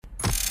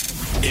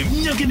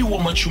Emnyakeni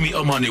wamachumi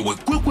amane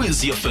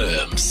weKwekwezi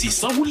FM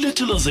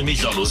sisakulethela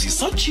zemidlalo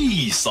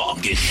zisatshisa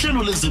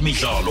ngehlelo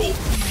lezemidlalo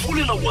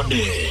Fulela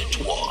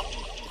Wanethwa.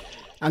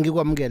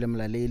 Angikwamukele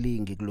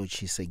mlaleli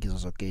ngikulochise kizo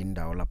zonke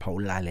indawo lapha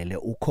ulalele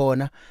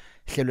ukhona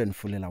hlelweni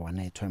Fulela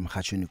Wanethwa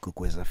emhathweni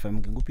Gugwez FM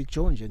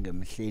ngingupicture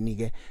njengemhleni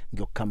ke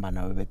ngiyokukhamba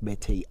nawe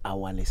bekubethe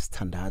ihour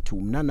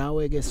lesithandathu mina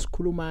nawe ke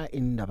sikhuluma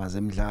indaba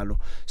zemidlalo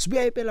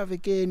sibuya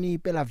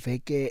iphela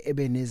veke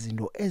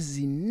ebenezinto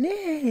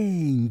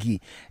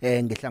ezinengi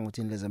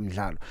ngehlangothini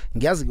lezemidlalo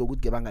ngiyazi ke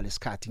ukuthi ngebanga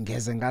lesikhathi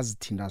ngeze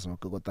ngazithinda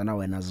zonke kodwa na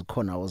wena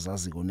zikhona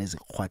ozaziko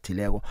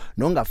nezikhwathileko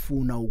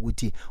nongafuna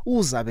ukuthi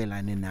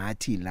uzabelane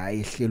nathi la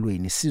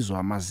ehlelweni sizwe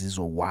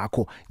amazizo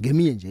wakho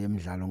ngeminye nje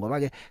emidlalo ngoba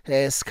ke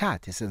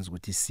isikhathi senza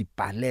ukuthi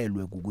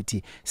sibhalelwe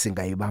ukuthi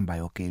singayibamba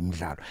yonke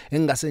imidlalo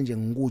engase nje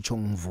ngikutsho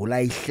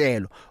ngivula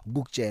ihlelo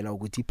ukukutshela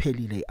ukuthi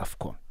iphelile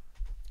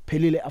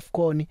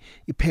iAfcon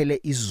iphele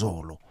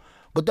izolo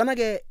kodwa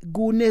ke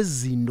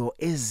kunezinto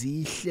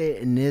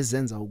ezihle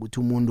nezenza ukuthi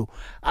umuntu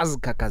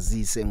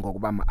azikhakhazise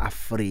ngokuba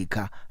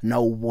amaAfrika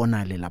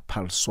nawubona lela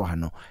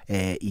phaliswano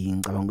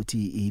ingicabanga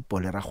ukuthi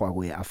ibhola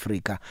ragwako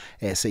yeAfrika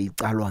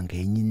seyicalwa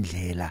ngenye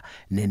indlela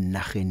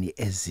nenarheni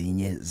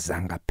ezinye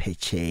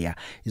zangaphetsheya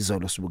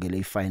izolo sibukele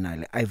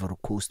ifinal Ivory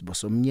Coast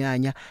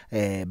bosomnyanya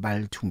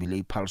balithumbile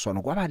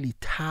iphaliswano kwaba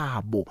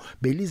lithabo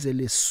belize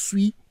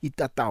leswi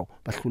itatao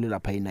bahlule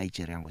lapha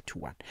eNigeria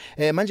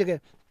ngo2-1 manje ke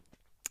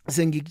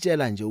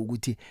sengikutshela nje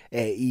ukuthi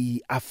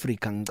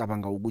iAfrika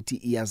ngicabanga ukuthi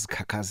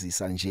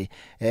iyazikhakhazisa nje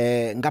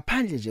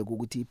ngaphandle nje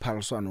ukuthi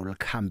iphaliswano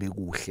likhambe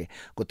kuhle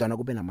kodwa na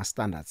kube nama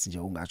standards nje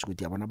ungathi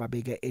ukuthi yabona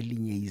babeke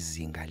elinye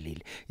izinga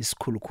leli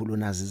isikhulukhulu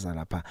naziza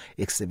lapha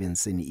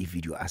ekusebenziseni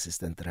ivideo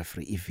assistant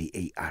referee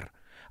iVAR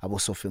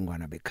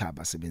abosofengwana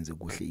bekhaba sebenze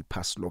kuhle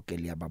ipass loke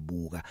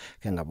liyababuka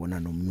ke ngabona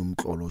nomnye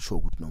umhlolo osho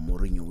ukuthi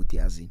noMourinho uthi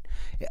yazini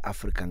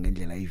eAfrika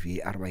ngendlela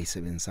iVAR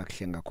bayisebenzisa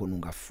kuhle ngakhona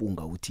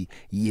ungafunga ukuthi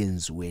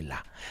yenziwe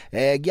la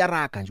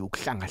kuyaraga nje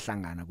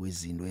ukuhlangahlangana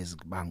kwezinto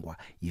ezibangwa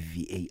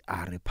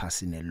iVAR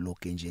ephasini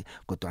loke nje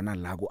kodwa na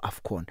la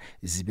kuAfcon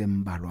zibe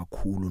mbalwa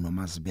kakhulu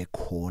noma zibe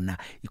khona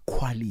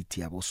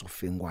iquality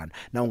yabosofengwana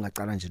na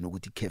ungacala nje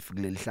nokuthi ikhefu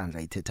kuleli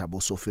hlandla ithetha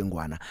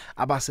abosofengwana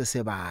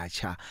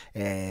abasesebatsha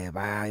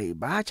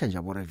batsha nje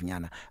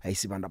aborevinyana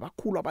ayisibantu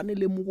abakhulu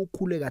abanelemuko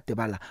okukhule kade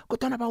bala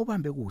kodwa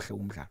bawubambe kuhle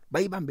umdlalo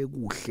bayibambe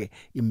kuhle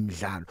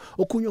imidlalo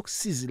okhunye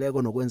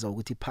okusizileko nokwenza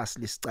ukuthi ipass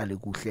lisicale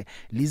kuhle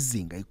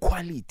lizinga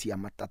iquality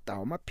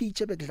yamatatawa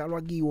amapitch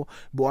bekudlalwa kiwo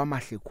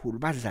bowamahle khulu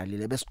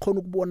badlalile besikhona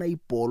ukubona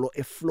ibhola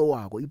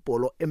eflowako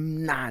ibhola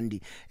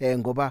emnandi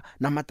ngoba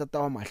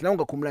namatatawa amahle la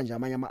ungakhumula nje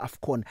amanye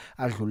amaAfcon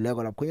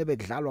adluleko lapho kunye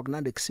bekudlalwa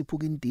kunande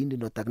kusiphuka indindi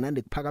ndoda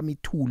kunande kuphakama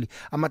ithuli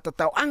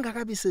amatatawa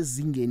angakabi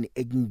sezingeni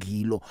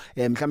ekungilo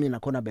mhlawumnye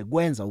nakhona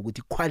bekwenza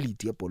ukuthi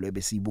quality yebhola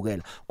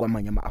ebesiyibukela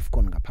kwamanye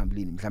amaAfcon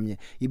ngaphambilini mhlawumnye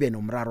ibe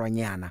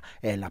nomrarwanyana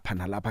lapha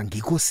nalapha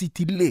ngikho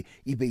city le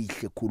ibe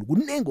ihle khulu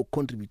kunenge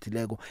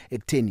ukucontributeleko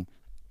ekutheni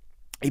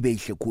ibe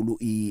ihle khulu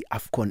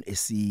iAfcon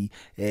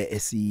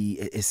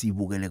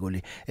esibukeleko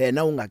le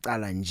na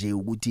ungacala nje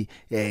ukuthi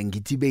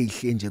ngithi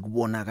beyihle nje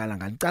kubonakala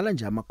ngicala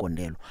nje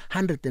amagondelo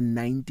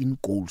 119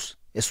 goals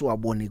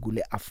esiwabone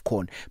kule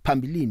AFCON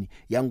phambilini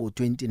yango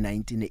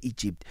 2019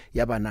 eEgypt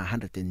yaba na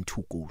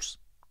 102 goals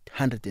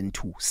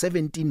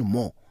 17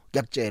 more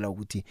yakutshela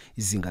ukuthi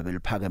izinga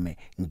beliphakeme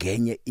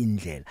ngenye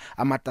indlela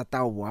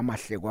amatatawu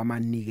amahle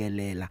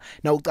kwamanikelela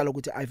na ucala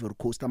ukuthi Ivory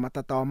Coast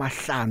amatatawu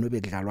amahlanu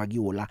ebekudlalwa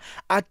kiwo la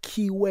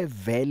akhiwe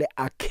vele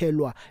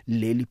akhelwa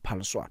leli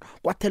phaliswano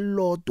kwathe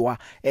lodwa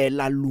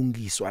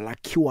lalungiswa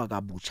lakhiwa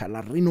kabutsha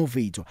la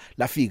renovatewa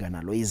lafika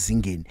nalo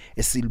ezingeni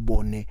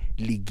esilibone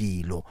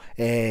likilo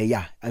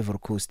Ivory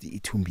Coast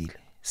ithumbile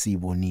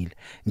siyibonile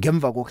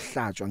ngemva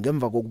kokuhlatshwa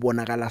ngemva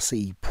kokubonakala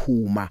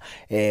seyiphuma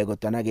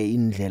kodwa na ke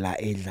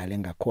indlela edlale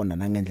ngakhona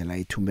nangendlela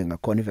ithumbe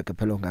ngakhona iveke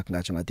phela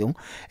ngathi ngathi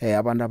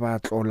abantu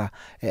abatlola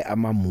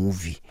ama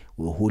movie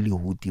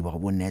weHollywood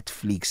babo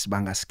Netflix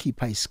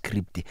bangaskipha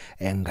iscript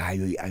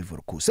ngayo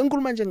iIvory Coast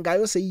sengikhuluma nje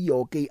ngayo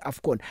seyiyonke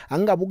iAfcon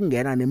angingabe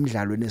ukungena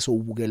nemidlalweni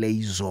esowubukele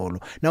izolo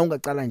na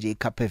ungacala nje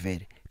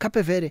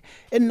Cape Verde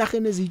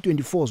enarheni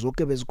ezi24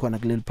 zonke bezikhona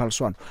kuleli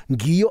phaliswano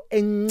ngiyo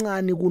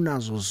encane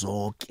kunazo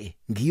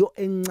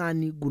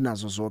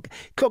zonke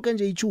khokhe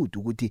nje ichudu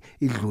ukuthi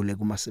idlule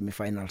kuma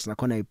semifinals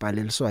nakhona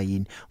ibhaleliswa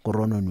yini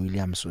ngoRonon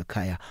Williams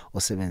wekhaya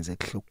osebenze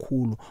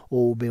kuhle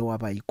obe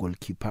waba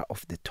igoalkeeper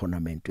of the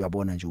tournament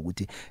uyabona nje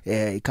ukuthi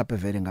iCape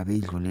Verde ngabe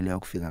idlulile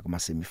ukufika kuma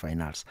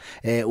semifinals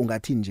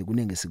ungathi nje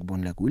kunenge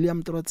sikubonile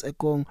William Trots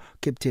Ekong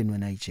captain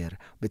weNigeria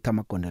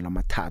bethamagondela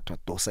amathathu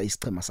adosa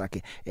isichema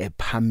sakhe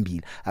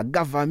phambili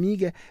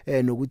akavamike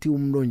nokuthi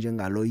umlo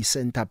njengalo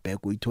iCenter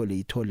back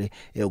uyithole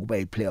ukuba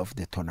iplayer of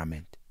the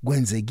tournament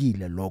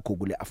kwenzekile lokho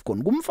kule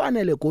AFCON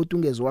kumfanele kodwa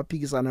ungeze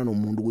waphikisana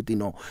nomuntu ukuthi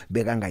no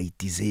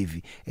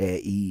bekangayideserve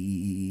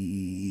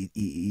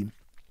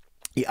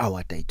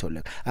iaward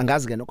ayitholeka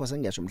angazi ke nokho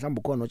sengiyasho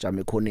mhlawumbe khona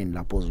ojame khoneni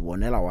lapho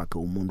uzibonela wakhe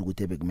umuntu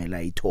ukuthi bekumele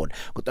ayithole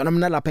kodwa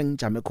mina lapha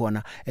engijame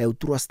khona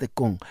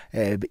uTruestekong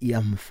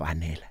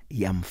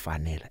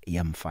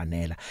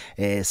iyamfanela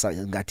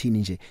ngathini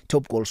nje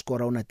top goal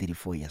scorer una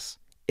 34 years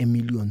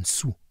Emilion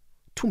Su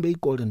thumbe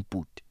iGolden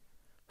Boot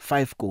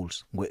 5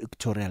 goals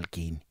ngwe-Equatorial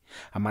Guinea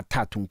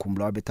amathathu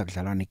ngikhumbula wabetha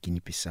kudlalwa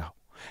neGuinea Bissau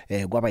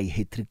kwaba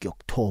yi-hat-trick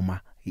yokthoma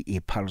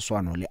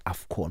iphaliswano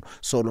leAfcon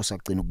solo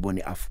sagcina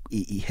ukubona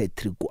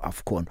i-hat-trick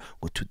kuAfcon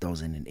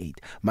ngo2008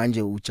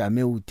 manje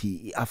ujame uthi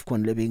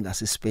iAfcon lebe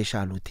ingase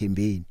special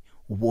uthembeni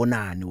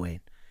ubonani wena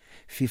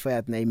FIFA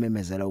yathi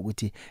nayimemezela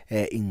ukuthi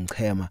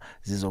ingchema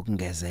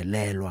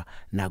zizokungezelelwa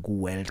na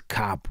ku World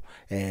Cup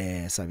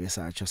sabe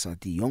satsho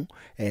sathi yong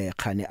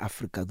khane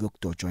Africa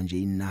kuyokudojwa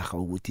nje inaga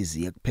ukuthi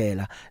ziye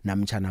kuphela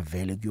namtjana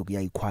vele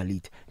kuyokuya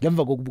equality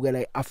ngemva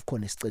kokubukela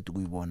iAfcon esicede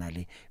ukuyibona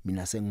le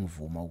mina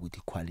sengivuma ukuthi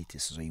equality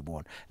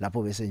sizoyibona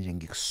lapho bese nje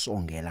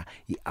ngikusongela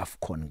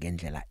iAfcon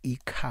ngendlela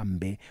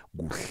ikhambe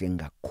kuhle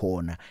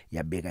ngakhona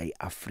yabeka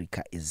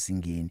iAfrica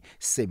ezingeni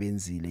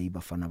sebenzile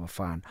ibafana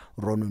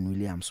Ronwen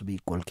Williams ube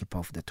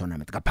goalkeeper of the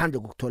tournament ngaphandle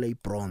kokuthola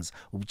ibronze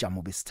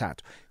ubujamo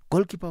besithathu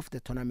goalkeeper of the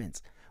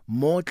tournament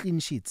more clean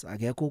sheets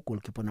akekho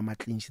goalkeeper nama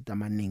clean sheet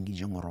amaningi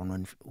njengo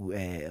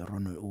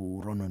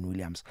Ronwen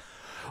Williams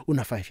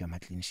una 5 yama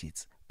clean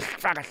sheets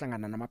faka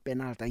hlangana nama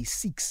penalty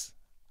ay6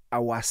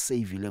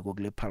 awasavile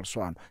kokule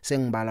phaliswano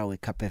sengibala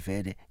weCape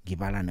Verde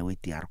ngibala newe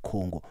DR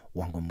Congo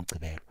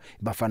wangomgcibelo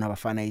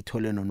bafana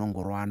ithole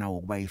nonongorwana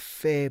wokuba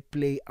iFair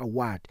Play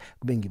Award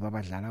kube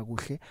ngibabadlala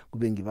kuhle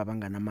kube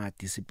ngibabangana ama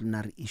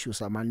disciplinary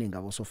issues amaningi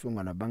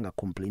abosofunga nabanga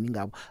complaining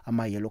ngabo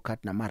ama yellow card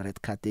nama red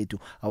card ethu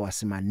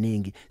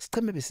awasimaningi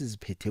sicheme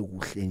besiziphethe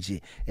kuhle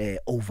nje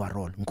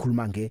overall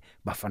ngikhuluma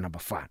bafana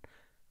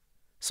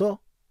so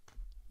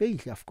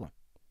beyihle AFCON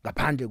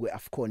ngaphandle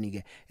kweAfcon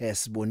ke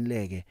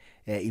sibonileke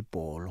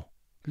ibhola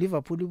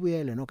Liverpool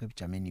ibuyele nokho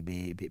ebujameni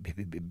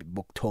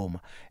bokthoma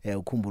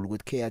ukhumbula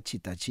ukuthi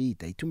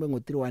kheyachita ithumbe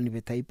ngo3-1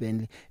 betha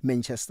iBurnley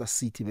Manchester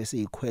City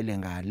bese ikhwele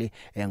ngale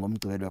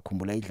ngomgcibelo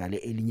yakhumbula idlale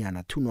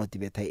elinyana 2-0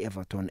 betha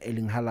iEverton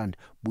Erling Haaland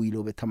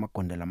buyilo betha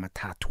amagondela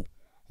amathathu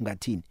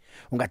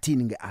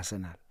ungathini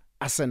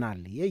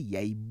ngeArsenal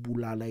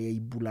yayibulala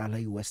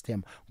iWest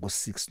Ham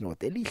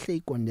ngo6-0 elihle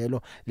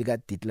igondelo lika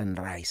Declan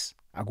Rice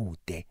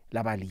akude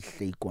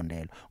labalihle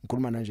igondelo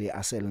ngikhuluma nje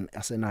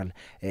iArsenal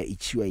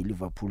ichiwa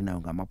iLiverpool nayo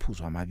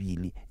ngamaphuzu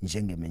amabili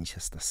njenge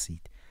Manchester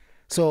City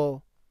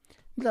so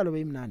indlalo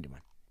beyimnandi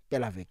man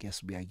phela veke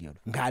esibuya kuyona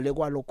ngale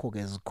kwalokho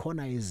ke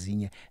zikhona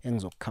ezinye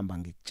engizokukhamba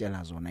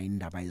ngikutshela zona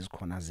indaba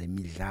ezikhona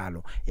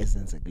zemidlalo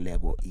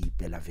ezenzekileko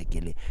iphela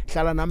veke le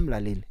hlala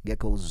namlaleli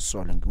ngeke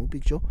uzisole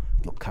ngipicture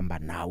yokukhamba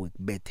nawe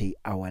kubethe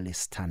ihour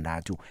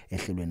lesithandathu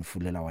ehlelweni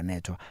Fulela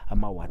Wanethwa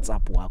ama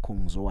WhatsApp wakho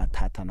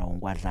ngizowathatha nawo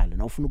ngwadlale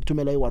na ufuna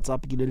ukuthumela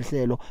iWhatsApp kileli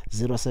hlelo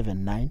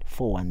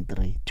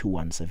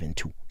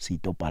 0794132172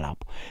 sitopa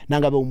lapho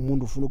nangabe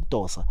umuntu ufuna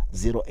ukudosa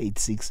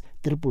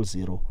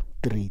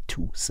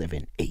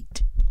 0863003278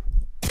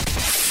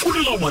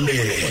 Fulela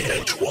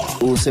Wanethwa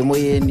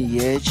usemoyeni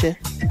yeche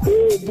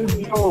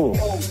Buzo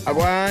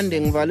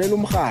akwande ngivalela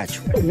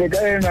umhajo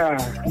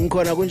nekena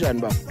ngikhona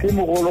kunjani baba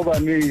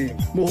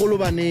muholo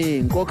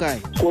bani kokay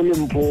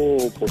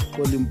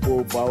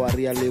Kolimpopo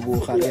awaria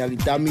leboga ria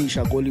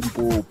litamisha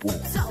Kolimpopo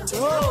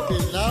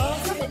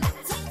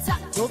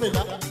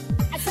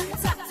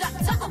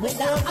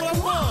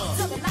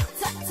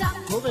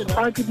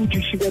Aki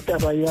bujushika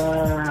taba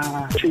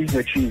ya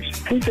Kaizer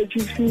Chiefs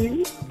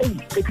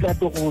e tla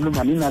to go lo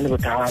mani na le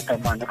bothata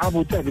mana a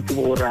botsa ke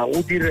bora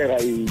o direga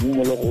eng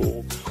mo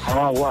go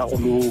wa go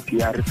lo ke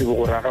ya re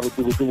go ra ga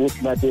botse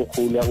botla to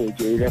go la go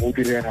je go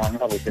direga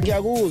nga botse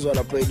ngiyakuzwa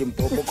lapho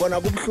eLimpopo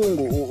khona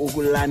kubhlungu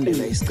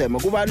ukulandela isichema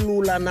kuba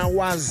lula na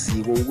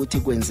waziko ukuthi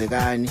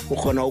kwenzekani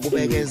ukhona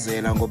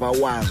ukubekezela ngoba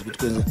wazi ukuthi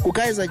kwenzeka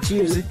kuKaizer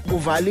Chiefs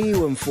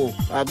kuvaliwe mfo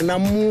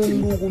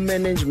akunamuntu ku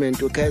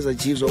management weKaizer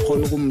Chiefs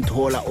okhona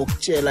ukumthola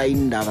okutshela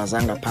indaba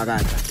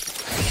zangaphakathi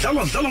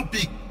dlala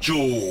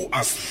picture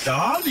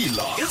asidlali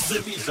la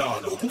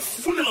ezemidlalo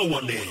kuFulela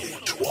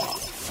Wanethwa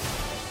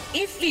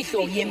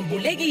Ifihlo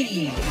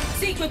yembulekile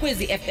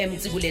Sikwekwezi FM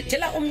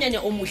sikulethela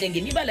umnyanya omuhle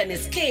ngemibala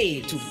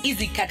nesikhethu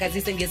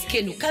izikhakhazise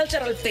ngesikhenu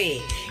Cultural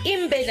Fair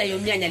imbedla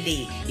yomnyanya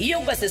le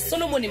iyokuba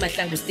seSolomon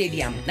Mahlangu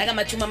Stadium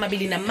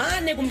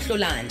nakama24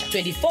 kumhlolanda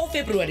 24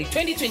 February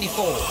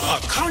 2024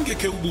 akhange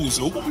ke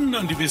ubuze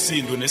ubumnandi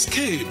besinto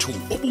nesikhethu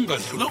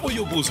obungadlula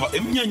oyobuzwa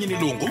emnyanyeni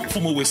lo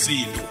ngomfumo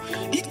wesintu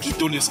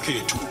igido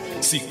lesikhethu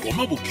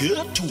sigoma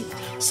bukhethu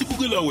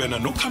sibukela wena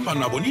nokhamba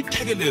nabo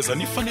nithekeleza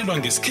nifanelwa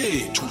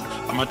ngesikhethu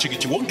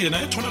amathikiti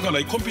wongena etholakala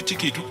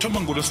iComputicket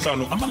ukuthoma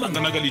ngolosihlanu amalanga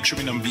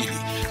nakali12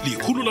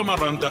 likhulu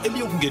lamaranda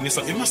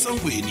eliyokungenisa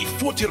emasangweni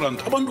 40 rand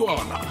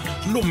abantwana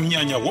lo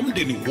mnyanya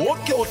womndeni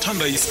wonke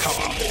othanda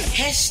isikhabo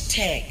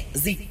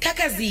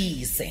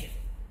 #zikhakhazise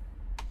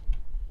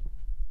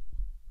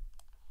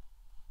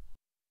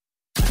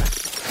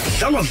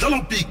dlala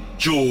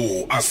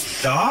Jo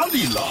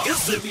asidlali la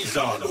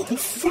ezemidlalo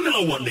kufunela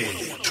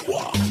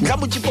Wanethwa.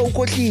 Mhlawumbe uThixo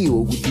ukhohliwe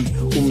ukuthi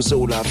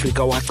umSouth Africa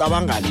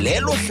wacabanga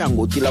lelo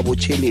hlangothi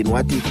labotsheleni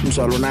wathi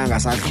umswalona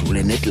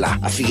angasadlule net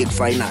la afike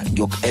kufinal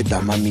ngiyokueda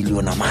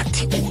ama-million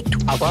amathi kudu.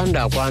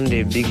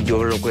 Akwande big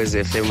deal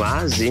kweze FM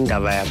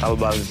azindaba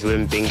yakabaviwe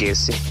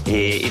empengesi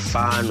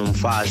ifana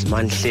nomfazi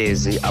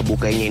manhlezi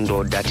abuka enye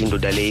indoda athi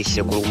indoda le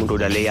ihle kumuntu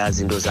le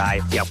yazi into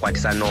zayo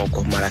yakwathisa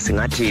nokho mara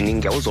singathini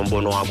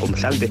ngiyawuzombono wakho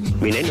mhlambe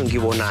mina into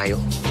ngibonayo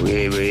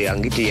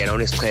angithi yena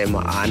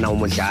unesichema ana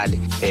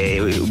umdlali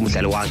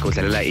umdlali wakhe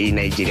udlalela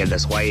eNigeria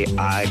that's why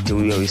athi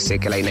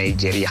uyoyisekela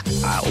eNigeria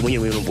omunye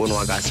umbono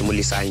wakhe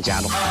asimulisa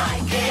njalo.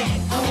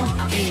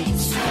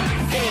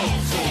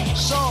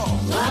 So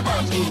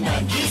waba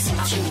mina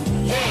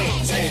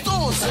ngisithule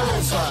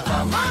tuzazwa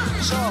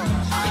kamasho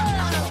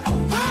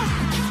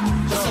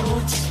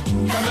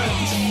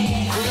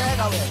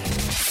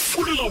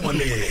Fulela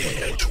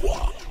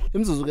Wanethwa.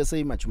 Imzuzu ke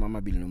seyimajuma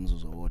amabili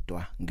nomzuzu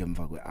wodwa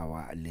ngemva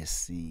kwehour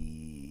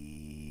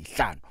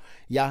lesi5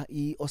 ya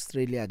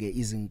iAustralia ke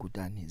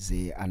izingudani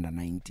ze under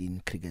 19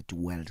 cricket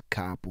world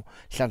cup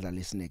hlandla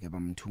lesineke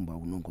bamthumba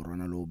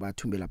unongorwana lo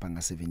bathumbe lapha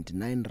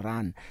nga79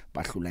 run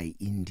bahlula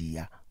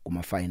iIndia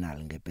kuma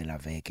final ngempela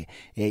veke.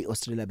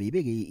 iAustralia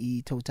beyibeke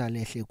itotal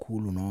ehle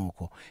khulu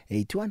nokho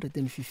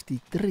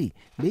 253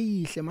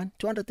 beyihle man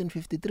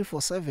 253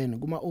 for 7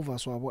 kuma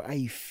overs wabo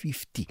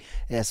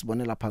ayi50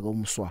 sibone lapha ke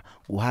umswa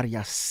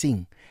uHarya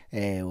Singh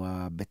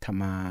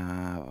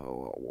wabethama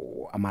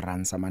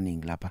amaruns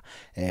amaningi lapha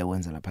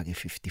wenza lapha ke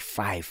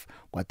 55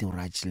 kwathi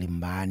uRaj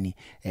Limbani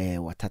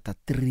wathatha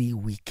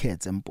 3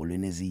 wickets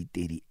empolweni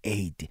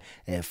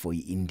eziyi38 for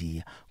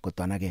iIndia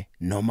kodwa ke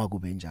noma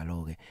kube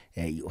njalo ke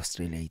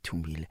iAustralia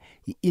ithumbile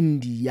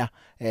iIndia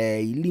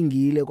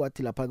ilingile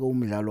kwathi lapha ke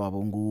umdlalo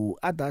wabo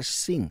nguAdarsh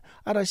Singh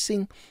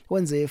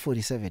wenze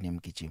 47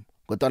 emgijimo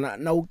kodwa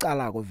na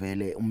uqala ko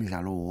vele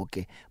umdlalo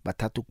wonke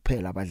bathatha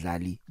kuphela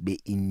abadlali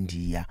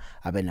beIndia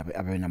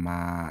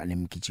abenama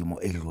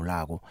nemgijimo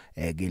edlulako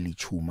ke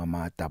lichuma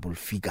ama double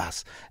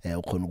figures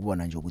ukhona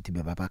ukubona nje ukuthi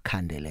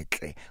bebabakhandele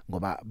hle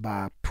ngoba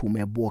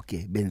baphume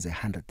bonke benze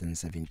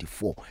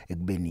 174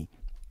 ekubeni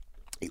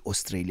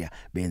iAustralia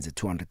benze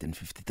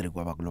 253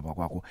 kwaba kuloba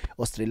kwakho.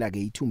 Australia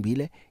ke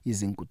ithumbile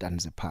izingudani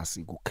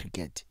zephasi ku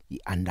cricket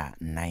iunder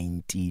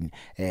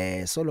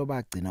 19 solo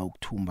bagcina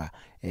ukuthumba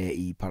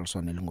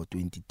iphaliswano lingo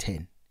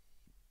 2010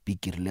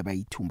 bigiri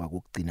lebayithumba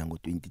kokugcina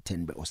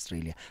ngo2010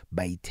 beAustralia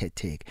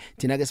bayithetheke.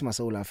 Thina ke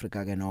simaSouth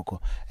Africa ke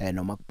nokho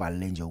noma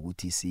kubhalele nje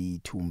ukuthi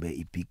sithumbe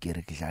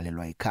ibigiri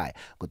kudlalelwa ekhaya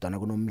kodwa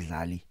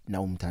kunomdlali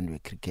na umthando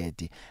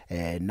wecricket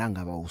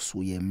nangaba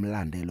usuye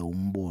emlandelo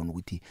umbono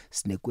ukuthi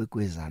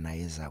sinekwekwezana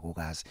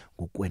yezakokazi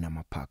kukwena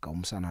maphaka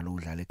umsana lo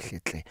udlala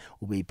ekhlekhle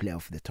ube iplayer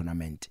of the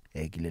tournament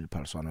kileli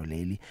phaliswano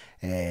leli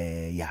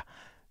ya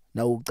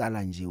na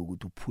uqala nje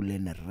ukuthi uphule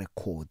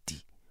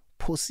nerecord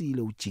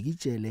phosile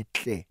ujikijele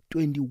hle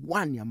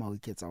 21 yama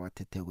wickets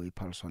awathetheko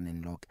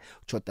iphaliswaneni lonke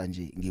choda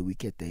nje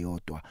ngewicket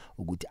eyodwa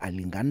ukuthi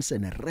alinganise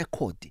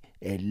nerecord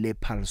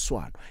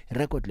lephaliswano.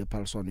 Irecord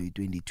lephaliswano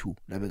yi22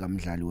 labeka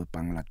umdlali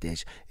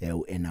weBangladesh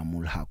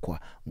uEnamul Haque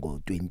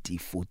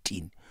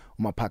ngo2014.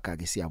 Umaphaka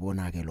ke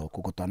siyabona ke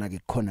lokho kodwa ke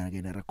khona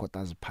ke nerecord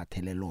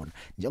aziphathele lona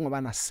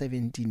njengoba na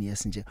 17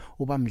 years nje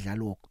uba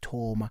umdlali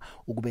wokthoma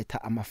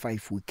ukubetha ama 5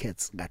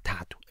 wickets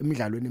ngathathu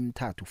emidlalweni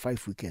emithathu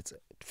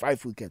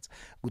 5 wickets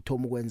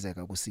kuthoma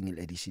ukwenzeka ku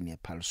single edition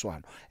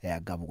yephaliswano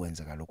akabe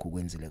kwenzeka lokho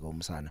kwenzile ke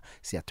umsana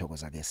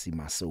siyathokoza ke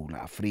simaSouth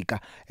Africa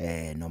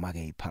noma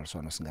ke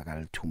iphaliswano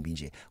singakalithumbi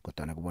nje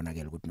kodwa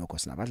kubonakala ukuthi nokho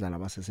sinabadlali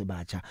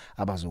abasesebatsha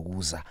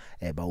abazokuza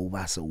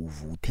bawubase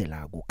uvuthe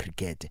la ku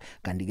cricket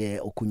kanti ke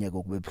okhunye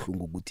kokube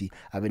ebhlungu ukuthi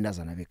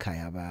abendazana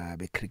bekhaya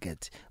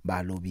becricket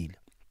balobile.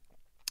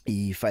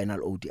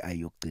 I-final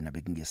ODI yokugcina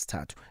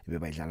bekungesithathu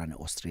bebayidlala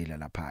neAustralia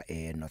lapha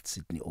eNorth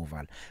Sydney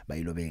Oval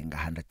bayilobe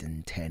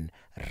nga110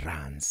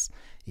 runs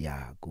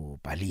ya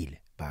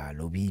kubhalile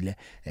balobile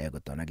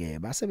kodwa ke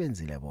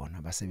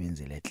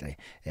basebenzile hle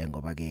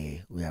ngoba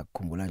ke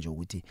uyakukhumbula nje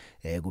ukuthi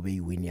kube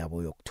yiwin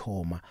yabo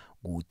yokthoma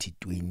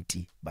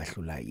ku-T20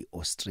 bahlula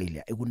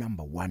iAustralia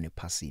ekunumber 1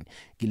 ephasini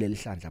kileli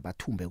hlandla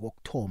bathumbe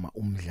kokthoma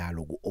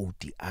umdlalo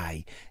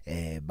kuODI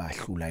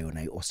bahlula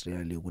yona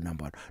iAustralia le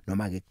kunumber 1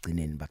 noma ke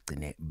kugcineni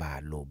bagcine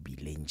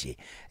balobile nje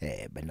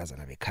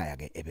bendazana bekhaya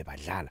ke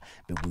ebebadlala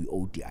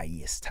bekuyiODI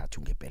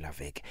yesithathu ngempela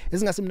veke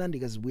ezingasimnandi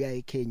ke zibuya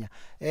eKenya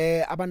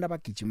abantu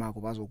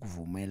abagijimako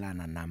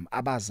bazokuvumelana nami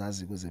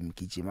abazazi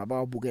kwezemgijima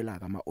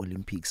abawabukelaka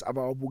ama-Olympics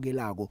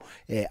abawabukelako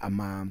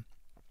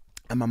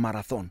ama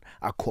marathon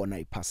akhona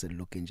iphaseli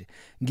lokho nje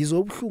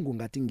ngizobhlungu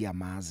ngathi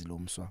ngiyamazi lo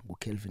mswa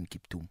nguKelvin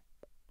Kiptum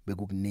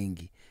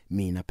bekukunengi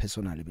mina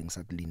personally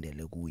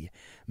bengisakulindele kuye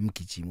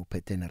mgijima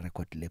uphethe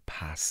nerecord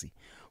lephasi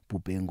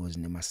bubhe engozi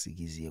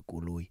nemasikizi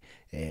yekoloyi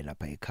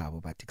lapha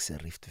ekhabo bathi kuse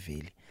Rift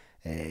Valley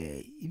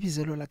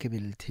ibizelo lakhe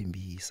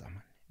belithembisa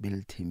man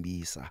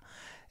belithembisa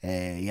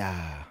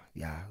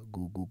ya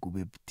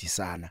kube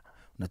bidisana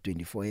na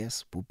 24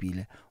 years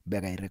Bhubhile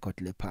ubeka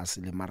irecord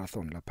lephasi le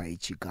marathon lapha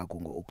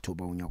eChicago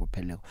ngoOctober unyaka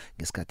opheleko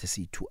ngesikhathi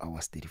esi2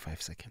 hours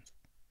 35 seconds.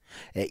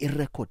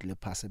 Irecord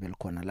lephasi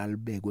belikhona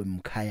lalibekwe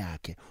emkhaya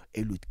yakhe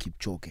eLud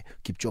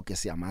Kipchoge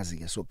siyamazi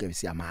ke soke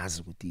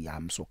siyamazi ukuthi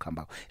yamso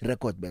khamba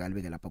irecord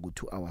bekalibeke lapha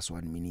ku2 hours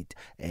 1 minute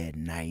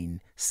 9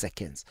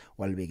 seconds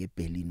walibeke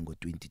eBerlin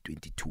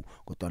ngo2022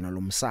 kodwa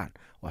nalomsana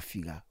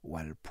wafika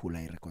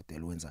waliphula irecord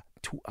elwenza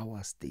 2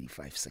 hours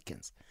 35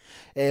 seconds.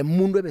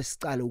 Umuntu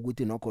ebesicala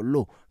ukuthi nokho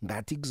lo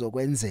ngathi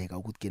kuzokwenzeka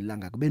ukuthi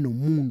gelanga kube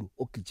nomuntu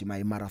ogijima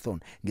imarathon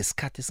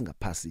ngesikhathi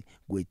singaphasi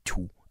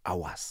kwe2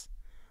 hours.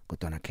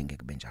 Kodwa nakhenge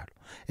kube njalo.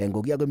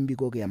 Ngokuya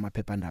kwembiko ke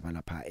yamaphephandaba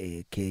lapha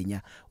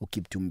eKenya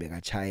uKiptum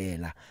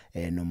bekachayela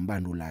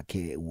nombando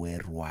lakhe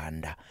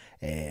weRwanda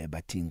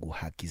bathi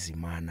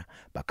nguHakizimana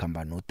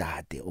bakhamba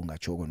nodade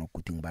ongachoko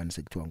nokuthi ngibani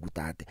sekuthiwa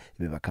ngudade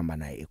bebakhamba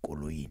naye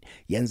ekoloyini.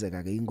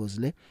 Yenzeka ke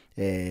ingozi le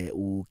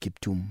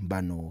uKiptum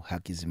bano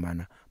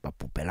Hakizimana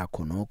babhubhela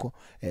khonoko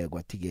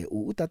kwathi ke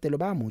utatelo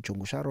bamutsho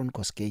nguSharon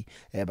Koskei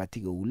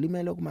bathi ke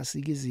ulimele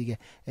kumasikizi ke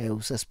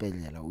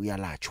usesibhedlela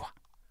uyalatshwa.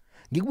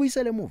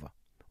 Ngikubuyisele emuva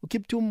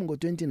uKiptum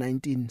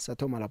ngo2019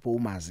 sathoma lapho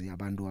umazi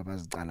abantu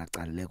abazicala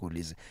caleleko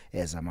lezi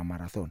ezama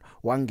marathon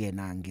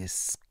wangena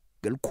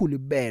ngelikhulu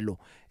ibelo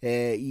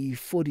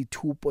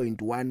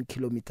i42.1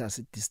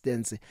 kilometers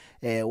distance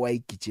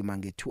wayigijima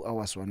nge2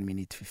 hours 1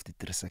 minute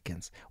 53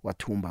 seconds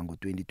wathumba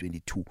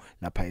ngo2022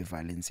 lapha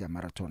eValencia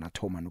marathon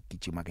athoma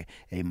nokugijima ke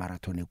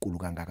imarathon enkulu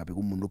kangaka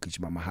bekumuntu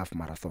ogijima ama half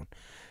marathon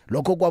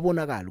lokho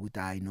kwabonakala ukuthi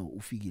hayi no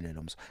ufikile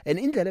lomso and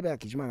indlela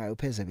ebeyagijima ngayo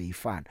pheze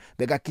beyifana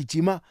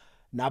bekagijima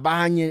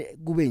nabanye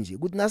kube nje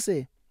ukuthi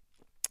nase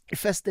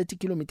first 30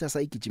 kilometers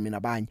ayigijima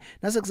nabanye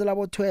nase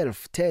kuselabo 12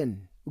 10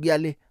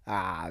 ukuyale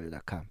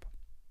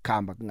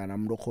bekakhamba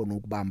kunganamuntu okhona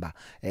ukubamba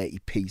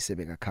ipace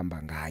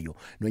bekakhamba ngayo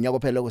nonyaka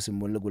phela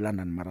kwesimbonile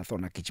kuLondon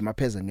marathon agijima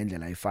pheze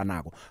ngendlela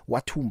efanako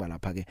wathumba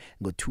lapha ke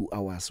ngo2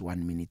 hours 1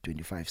 minute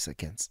 25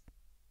 seconds.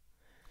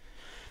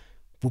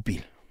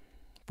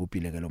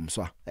 Bhubhile ke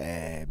lomswa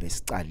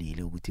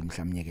besicalile ukuthi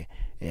mhlawumnye ke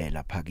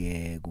lapha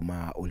ke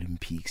kuma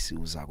Olympics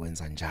uza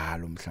kwenza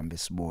njalo mhlawumbe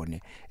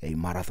sibone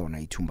imarathon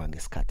ayithumba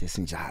ngesikhathi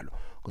esinjalo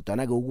kodwa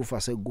na ke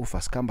ukufa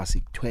sekufa sikhamba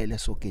sikuthwele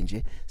soke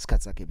nje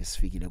isikhathi sakhe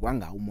besifikile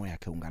kwanga umoya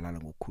yakhe ungalala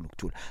ngokukhulu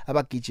ukuthula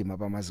abagijima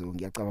bamaziko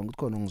ngiyacabanga ukuthi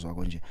khona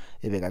ongizwako nje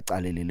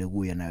ebekacalelele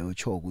kuye nayo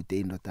otsho ukuthi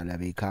indoda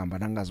labe ikhamba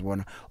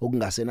nangazibona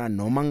okungasena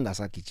noma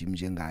ngingasagijima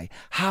njengaye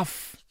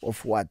half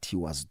of what he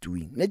was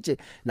doing neje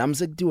nami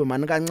sekuthiwe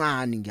mani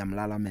kancane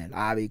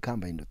ngiyamlalamela abe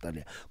ikhamba indoda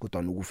le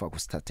kodwa ukufa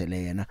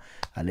kusithathele yena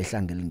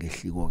alehlangele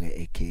ngehliko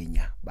ke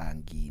eKenya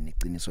bangini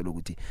iqiniso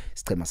lokuthi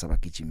sichema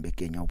sabagijimi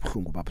beKenya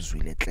ubhlungu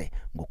babuzwile hle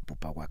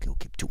ngokubhubha kwakhe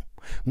uKiptum.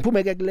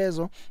 Ngiphumeke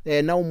kulezo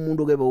na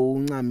umuntu ke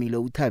bewuncamile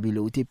uthabile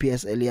uthi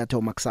PSL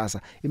yathoma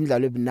kusasa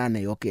imidlalo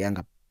ebinane yonke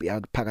yanga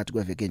phakathi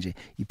kweveke nje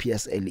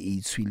iPSL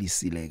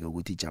ithwilisile ke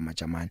ukuthi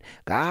jamani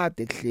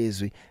kade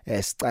kuhlezwe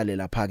sicale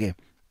lapha ke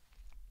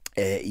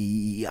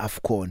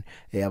iAfcon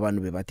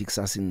abantu bebathi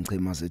kusasa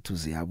ingcema zethu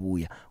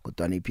ziyabuya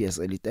kodwa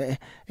nePSL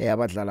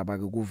abadlala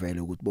bake kuvele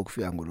ukuthi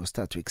bokufika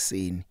ngolosithathu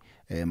ekseni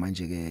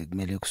manje ke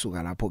kumele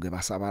kusuka lapho ke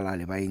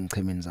basabalale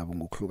bayingchemeni zabo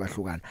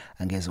ngokuhlukahlukana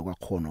angeze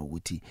kwakhona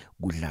ukuthi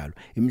kudlalwe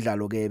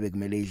imidlalo ke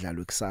bekumele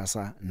idlalwe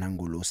kusasa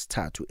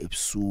nangolosithathu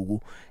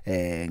ebusuku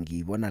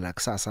ngibona la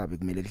kusasa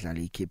bekumele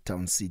kudlale iCape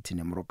Town City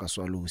neMoroka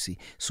Swallows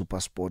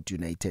SuperSport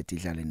United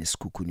idlale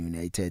neSkhukhune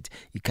United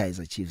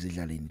iKaizer Chiefs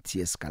idlale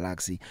neTS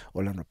Galaxy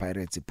Orlando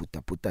Pirates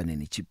iputaputane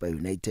neChippa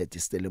United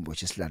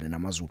Stellenbosch isidlale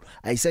namaZulu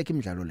ayisekho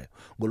imidlalo leyo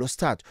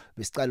ngolosithathu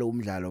besicala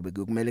umdlalo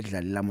bekumele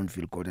kudlale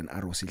Lamontville Golden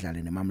Arrows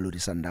idlale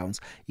neMamelodi Sundowns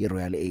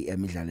iRoyal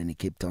AM idlale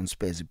neCape Town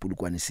Spurs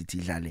iPulukwane City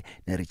idlale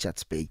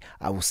neRichards Bay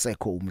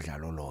awusekho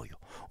umdlalo loyo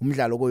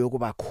umdlalo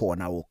koyokuba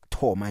khona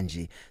wokuthoma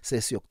nje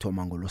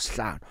sesiyokthoma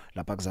ngolosihlanu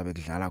lapha kuzabe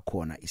kudlala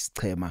khona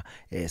isichema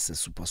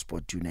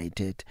seSuperSport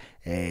United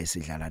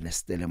sidlala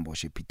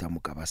neStellenbosch ePeter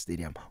Mokaba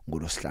Stadium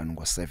ngolosihlanu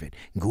ngo7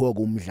 ngiwo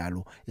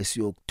kumdlalo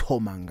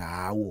esiyokthoma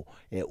ngawo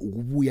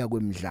ukubuya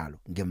kwemidlalo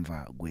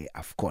ngemva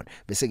kweAfcon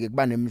bese ke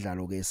kuba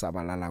nemidlalo ke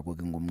esabalala ke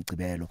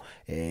ngomgcibelo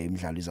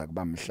imidlalo iza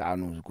kuba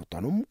mhlanu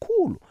kodwa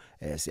nomkhulu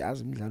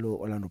siyazi imidlalo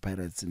Orlando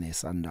Pirates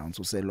neSundowns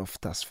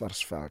useLoftus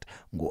Versfeld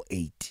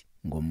ngo8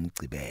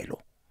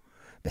 ngomgcibelo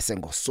bese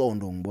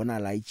ngosonto ngibona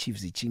la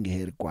iChiefs ichinge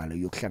herigwala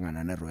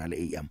yokuhlangana neRoyal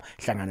AM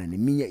hlangana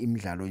neminye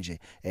imidlalo nje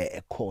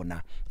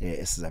ekhona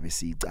esizabe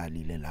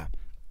siyicalile la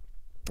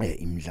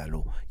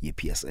imidlalo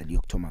yePSL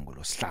yokuthoma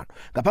ngolosihlanu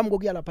ngaphambi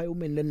kokuya lapha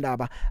eumeni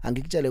lendaba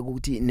angikutshele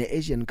ukuthi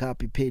neAsian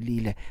Cup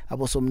iphelile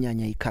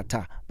abosomnyanya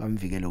iQatar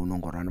bamvikele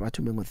uNongorwana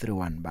bathumbe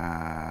ngo3-1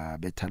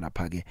 babetha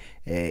lapha ke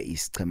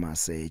isichema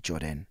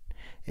seJordan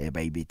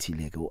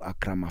bayibethile ke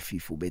uAkram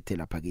Afif ubethe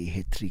lapha ke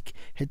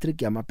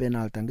ihat-trick yama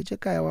penalty ngitshe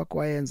ekhaya wakho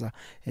wayenza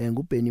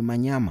nguBenny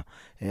Manyama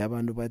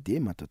abantu bathi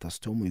madoda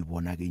sithomo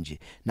uyibona ke nje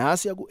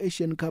nasiya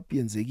kuAsian Cup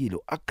yenzekile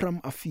uAkram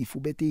Afif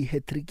ubethe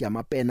ihat-trick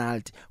yama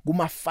penalty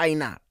kuma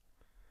final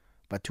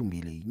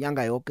bathumbile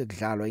inyanga yonke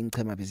kudlalwa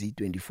ingchema bezi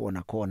 24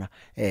 nakhona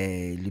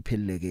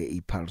lipheleleke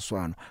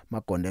iphaliswano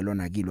magondelo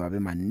nakilo abe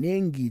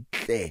manengi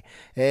hle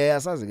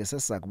asazi ke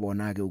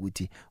sesakubona ke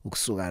ukuthi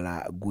ukusuka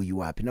la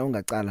kuyiwapi na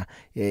ungacala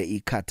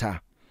iKatar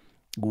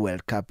ku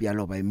World Cup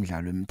yaloba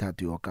imidlalo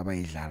emithathu yonke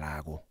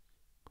abayidlalako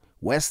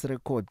West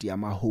record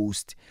yama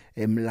host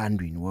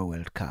emlandweni we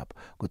World Cup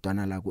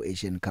kodwa la ku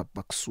Asian Cup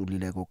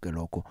bakusulile konke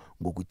lokho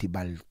ngokuthi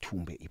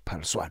balithumbe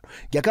iphaliswano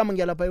ngiyakhamba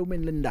ngiyalapha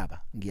eumeni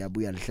lendaba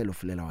ngiyabuya lihlelo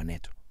Fulela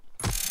Wanethwa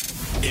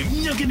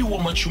Eminyakeni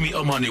wamachumi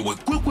amane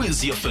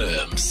weKwekwezi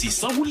FM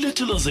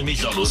sisakulethela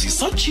zemidlalo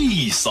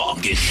zisatshisa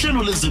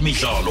ngehlelo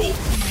lezemidlalo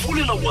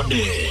Fulela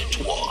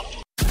Wanethwa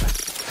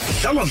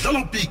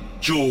Dlala Big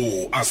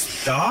Joe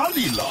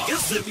asidlali la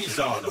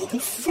ezemidlalo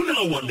kuFulela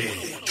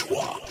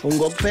Wanethwa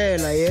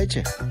ungokuphela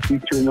yeje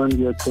Ijuma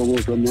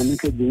ngiyathokoza manje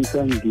ke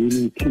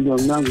ngingangeni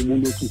ngithindwa nangu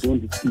umuntu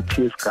othi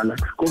TTS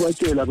Galaxy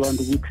kobatshela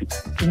abantu ukuthi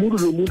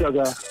umuntu nomuntu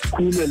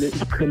akakhulele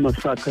isichema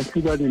sakhe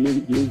sibane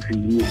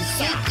nezinye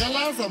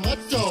Sakalaza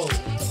madoda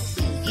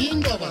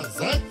indaba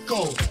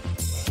zakho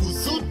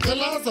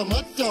usuqalaza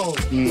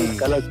madoda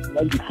Galaxy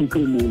ngifike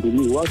umuntu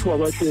ni wathi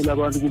wabashela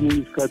abantu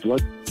kumunye isikhathi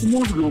wathi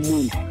umuntu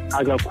nomuntu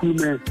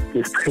akakhulume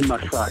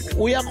nesichema sakhe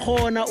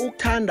uyakhona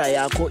ukuthanda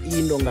yakho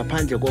into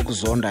ngaphandle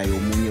kokuzonda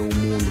yomunye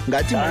umuntu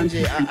ngathi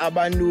manje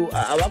abantu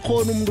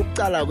abakhona umuntu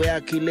ukucala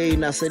kweyakhe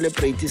lane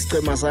celebrate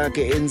isichema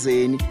sakhe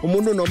enzeni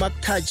umuntu noma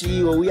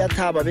kuthatshiwe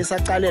uyathaba bese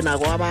aqale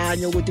nako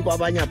abanye ukuthi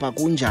kwabanye apha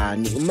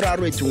kunjani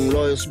umraro wethu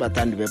ngiloyo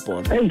sibathandi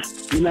bebhola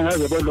mina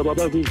ngaze abantu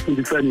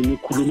abazifundisana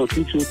imikhuluma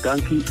futhi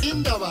danki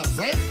indaba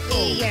zakho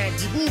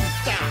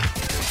yadibuka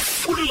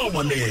Fulela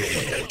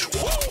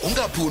Wanethwa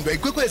ungaphundwa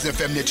iKwekwezi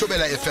FM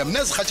neThobela FM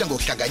nezihatsha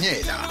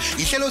ngokuhlanganyela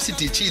ihlelo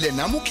sidithile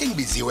namu King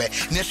Biziwe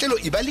nehlelo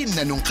ibalini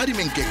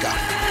nanongqhadime nkeka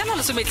kana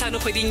lo sometlhano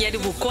kgweding ya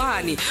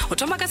dibukwani o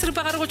thoma ka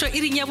seripagare go tswa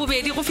iring ya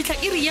bobedi go fitla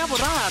iring ya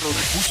boraro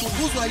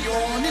usubuzwa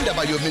yona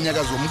indaba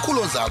yomenyakazo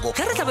omkhulo zako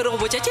ka re tlabe re go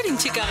botsa tše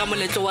dintšhi ka ga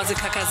moletlo wa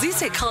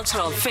Zikhakhazise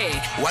Cultural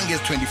Fair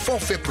wangezi 24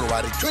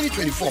 February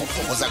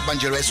 2024 oza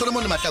kubanjelwa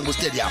eSolomon Mahlangu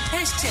Stadium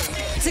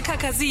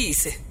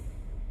 #Zikhakhazise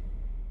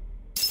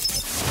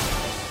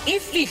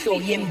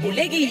Ifihlo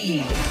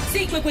yembulekile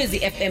Sikwekwezi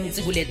FM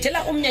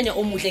sikulethela umnyanya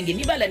omuhle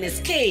ngemibala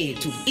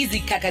nesikhethu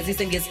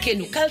Izikhakhazise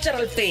ngesikhenu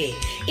Cultural Fair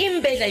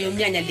imbedla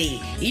yomnyanya le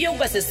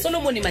iyokuba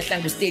seSolomon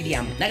Mahlangu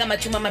Stadium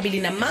nakamachuma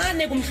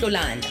 24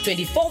 kuMhlolanja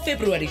 24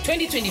 February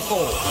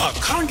 2024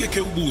 akhange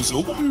ke ubuze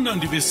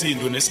ubumnandi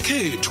besinto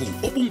nesikhethu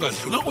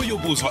obungadlula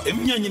oyobuzwa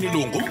emnyanyeni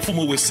lo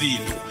ngomfumo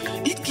wesintu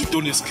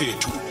igido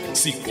lesikhethu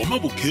sigoma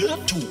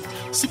bukhethu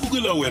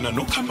sibukela wena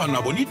nokhamba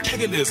nabo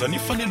nithekeleza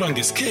nifanelwa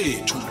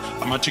ngesikhethu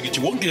amathikiti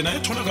wongena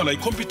etholakala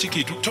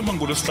iComputicket ukuthoma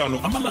ngolosihlanu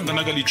amalanga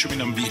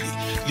nakali12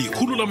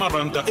 likhulu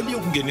lamaranda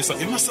eliyokungenisa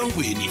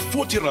emasangweni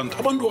 40 rand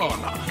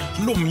abantwana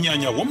lo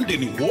mnyanya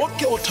womndeni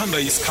wonke othanda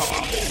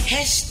isikhabo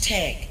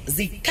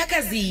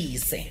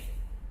 #Zikhakhazise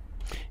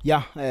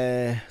ya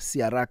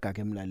siyaraga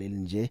ke mlaleli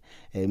nje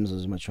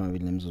imzuzu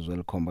machumabili nemzuzu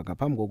elikhomba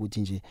ngaphambi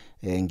kokuthi nje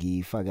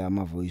ngifake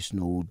ama voice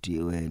note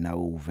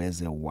nawo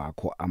uveze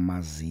wakho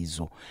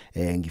amazizo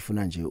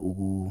ngifuna nje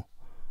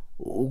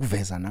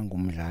ukuveza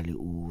nangumdlali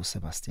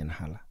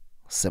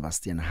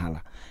Sebastian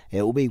Hala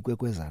ube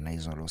ikwekwezana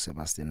izolo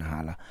Sebastian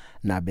Hala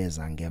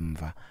nabeza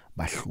ngemva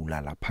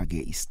bahlula lapha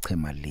ke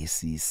isichema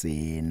lesi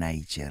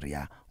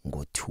seNigeria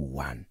ngo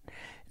 2-1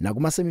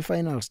 nakuma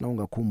semifinals na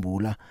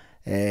ungakhumbula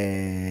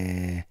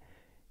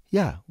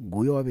ya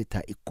nguye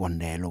wabetha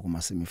igondelo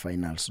kuma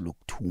semifinals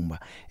lokuthumba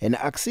and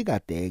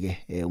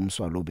akusikadeke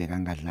umswalo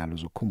bekangadlala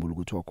uzokhumbula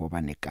ukuthi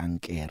wagoba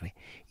nekankere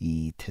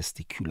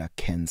i-testicular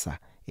cancer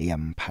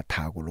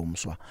eyamphathako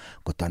lomswa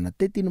kodwa na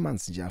 13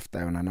 months nje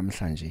after yona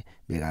namhlanje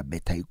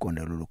bekabetha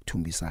igondelo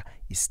lokuthumbisa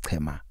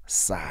isichema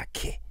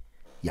sakhe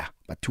ya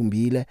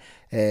bathumbile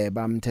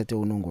bamthethe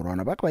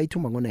unongorwana bakho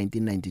bayithumba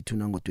ngo1992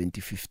 nango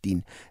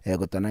 2015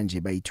 kodwa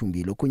nje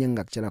bayithumbile okunye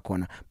ngingakutshela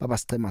khona baba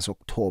sichema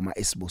sokuthoma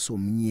esiboso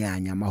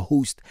mnyanya ama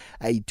host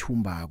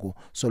ayithumbako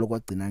solo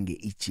kwagcina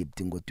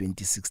ngeEgypt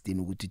ngo2016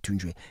 ukuthi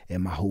ithunjwe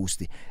ema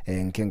host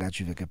ngeke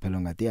ngathi veke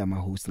phela ngathi ama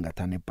host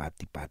ngathane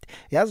party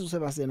yazi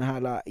uSebastian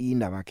Hala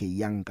indaba yakhe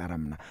yankara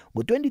mina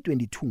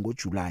ngo2022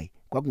 ngoJuly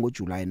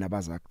kwakungoJuly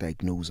nabaza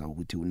diagnose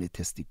ukuthi une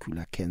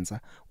testicular cancer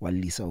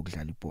walisa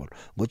ukudlala ibhola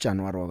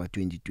ngoJanuary wa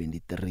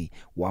 2023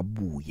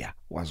 wabuya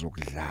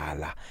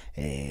wazokudlala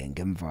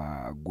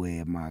ngemva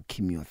kwema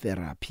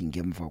chemotherapy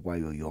ngemva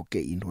kwayo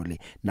yonke into le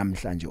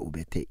namhlanje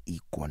ubethe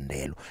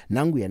igondelo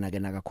nangu yena ke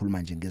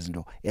nakakhuluma nje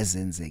ngezinto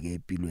ezenzeke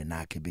empilweni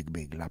yakhe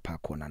bekubeki lapha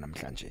khona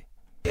namhlanje.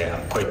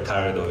 Yeah, I'm quite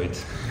tired of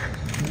it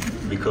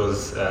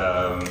because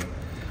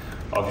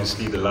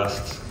obviously the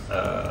last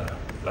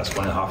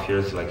 1.5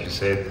 years, like you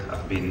said,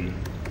 have been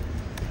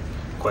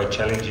quite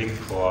challenging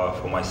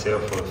for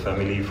myself, for the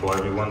family, for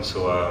everyone.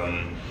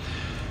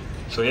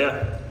 So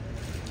yeah,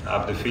 I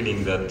have the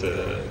feeling that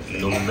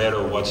no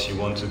matter what you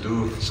want to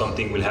do,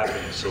 something will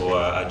happen. So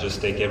I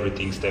just take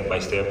everything step by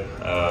step,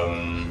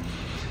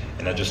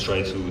 and I just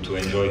try to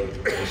enjoy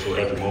also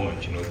every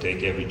moment. You know,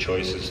 take every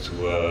choices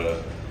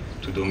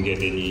don't get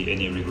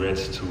any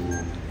regrets.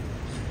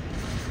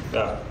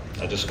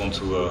 I just want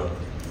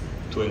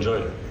to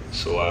enjoy.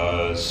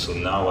 So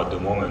now at the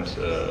moment,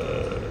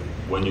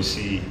 when you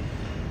see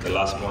the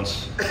last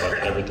months, but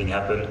everything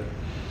happened.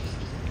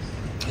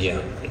 Yeah,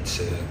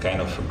 it's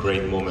kind of a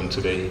great moment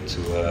today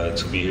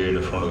to be here in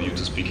the front of you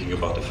to speaking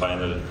about the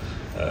final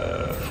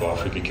for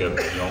Africa Cup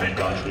in your own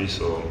country.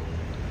 So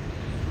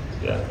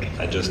yeah,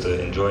 I just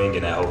enjoying,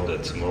 and I hope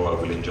that tomorrow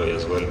I will enjoy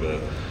as well.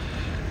 But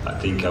I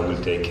think I will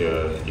take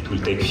it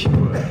will take a few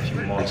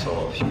months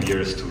or a few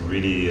years to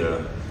really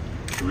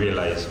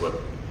realize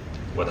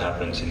what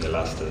happens in the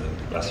last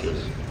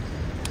years.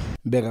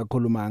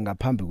 Bekakhuluma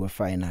ngaphambi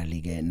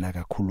kwefinali ke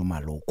nakakhuluma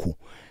lokhu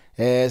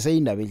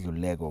seyindaba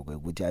edluleko ke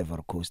ukuthi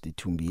Ivory Coast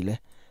ithumbile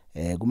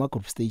kuma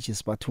group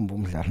stages bathumba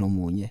umdlalo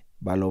omunye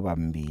baloba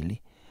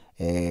mbili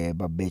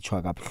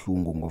babetshwa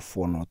kabuhlungu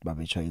ngo4-0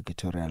 babetshwa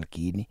Equatorial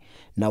Guinea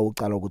na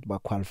uqala ukuthi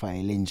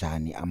baqualify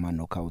lenjani ama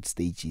knockout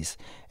stages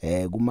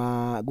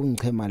kuma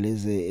kunchema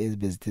leze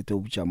ezibezithethe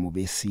ubujamo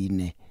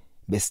besine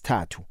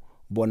besithathu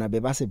bona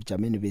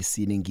bebasebujameni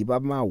besine ngiba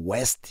ama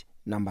West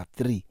number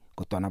 3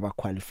 kodwa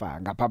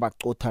abaqualify ngapha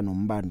bacotha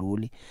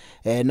nombanduli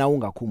na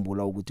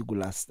ungakhumbula ukuthi ku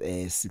last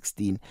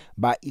 16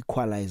 ba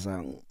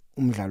equalizer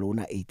umdlalo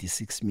una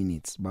 86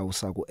 minutes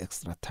bawusa ku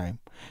extra time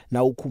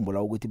na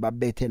ukhumbula ukuthi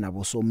babethe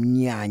nabo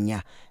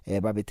somnyanya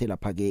babethe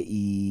lapha ke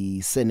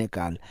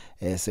iSenegal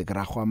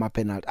sekragwa ama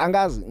penalty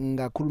angazi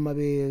ngakhuluma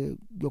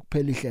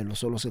yokuphela ihlelo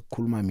solo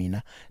sekukhuluma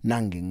mina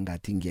nange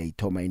ngingathi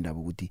ngiyayithoma indaba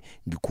ukuthi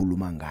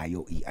ngikhuluma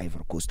ngayo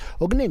iIvory Coast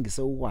okuningi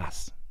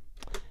sewukwazi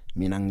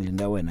mina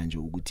ngilinda wena nje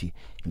ukuthi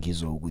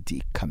ngizwe ukuthi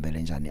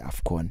ikhambele njani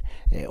AFCON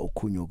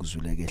okhunye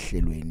okuzuleke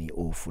ehlelweni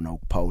ofuna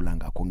ukuphawula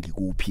ngakho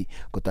ngikuphi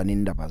kodwa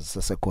indaba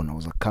zisesekhona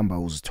uzakhamba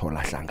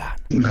uzithola hlangana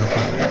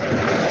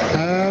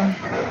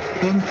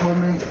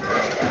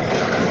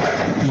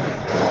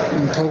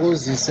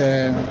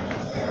ngithokozise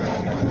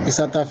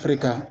iSouth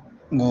Africa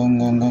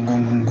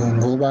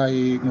ngoba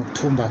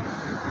ngokuthumba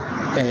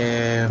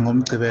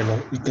ngomgcibelo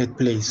i3rd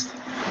place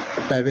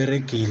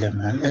baberegile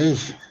man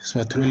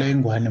sibathulela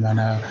ingwane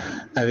mana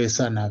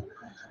abesana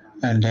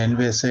and then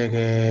bese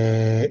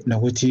ke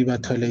nokuthi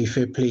bathole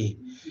ifair play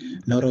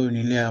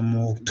noRowin Liam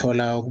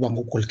ukuthola ukuba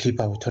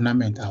ngogoalkeeper we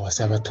tournament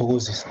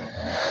awasabathokozisa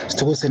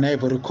sithokozise na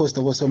Ivory Coast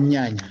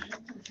obosomnyanya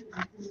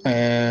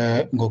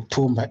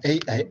ngokuthumba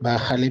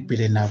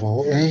bahalebhile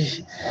nabo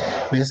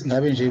bese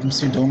ngabe nje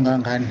umsindo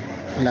ongangani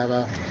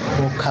laba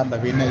okhamba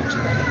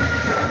beNigeria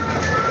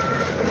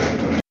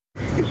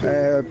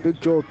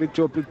Big Joe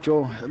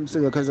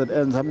emsike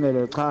KZN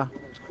zamngelo cha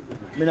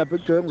mina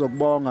Big Joe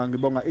ngizokubonga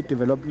ngibonga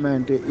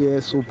i-development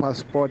ye-Super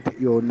Sport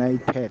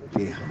United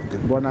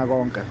ngibona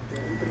konke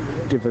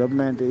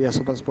development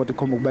ye-Super Sport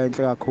ikhomba ukuba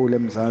enhle kakhulu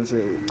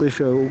eMzansi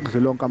cishe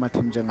ukudlula lonke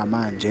ama-team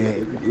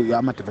njengamanje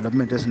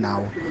ama-development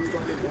esinawo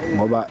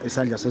ngoba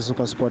isandla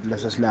se-Super Sport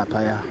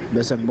lesesilapha ya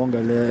bese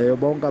ngibongele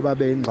bonke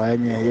ababe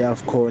ingxenye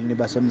ye-AFCON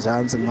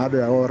baseMzansi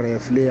ngabe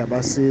o-referee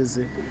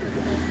abasizi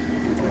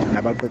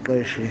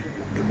nabaqeqeshi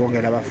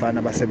ngibongela abafana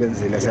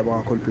abasebenzile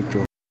siyabonga kakhulu Big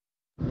Joe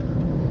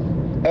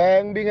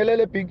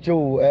ngibingelele Big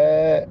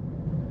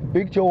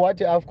Joe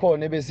wathi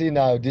AFCON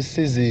ebesinayo this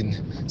season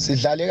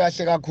sidlale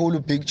kahle kakhulu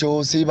Big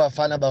Joe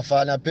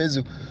sibafana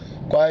phezulu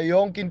kwa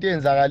yonke into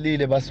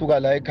enzakalile basuka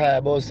la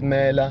ekhaya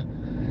bosimela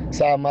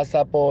sama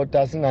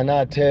supporter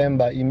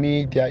singanathemba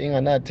imedia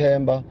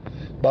inganathemba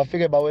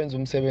bafike bawenza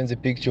umsebenzi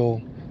Big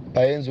Joe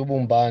bayenza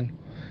ubumbano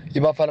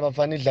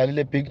ibafana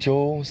idlalile Big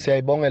Joe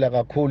siyayibongela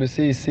kakhulu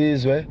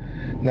siyisizwe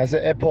nase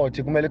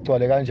airport kumele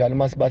kugcwale kanjalo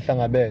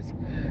masibahlangabeza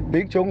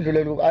Big Joe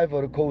ngidlulele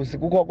ku-Ivory Coast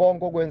kukho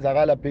konke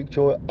okwenzakala Big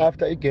Joe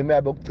after igame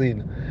yabo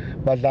yokugcina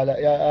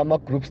badlala ama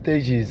group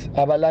stages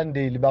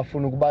abalandeli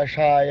bafuna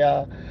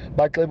ukubashaya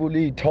baxebula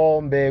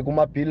izithombe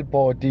kuma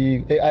billboard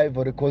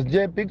eIvory Coast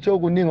nje Big Joe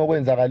kuningi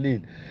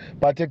okwenzakalile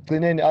but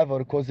ekugcineni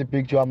Ivory Coast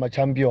Big Joe ama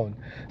champion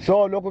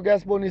so lokho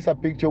kuyasibonisa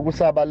Big Joe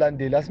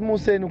kusabalandeli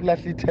asimuseni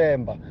ukulahla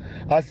ithemba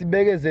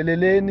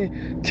asibekezeleleni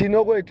thina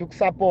okwethu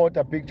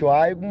ukusupporta Big Joe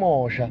hayi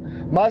kumosha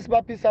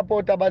masibaphi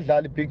support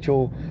abadlali Big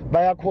Joe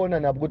bayakhona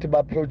nabo ukuthi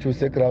ba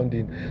produce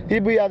egroundini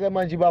ibuya ke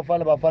manje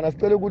bafana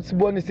sicela ukuthi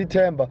sibonise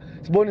ithemba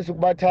sibonise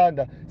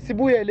ukubathanda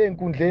sibuyele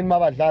enkundleni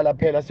mabadlala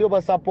phela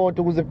siyoba support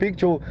ukuze Big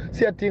Joe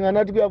siyadinga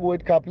nathi kuya ku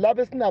World Cup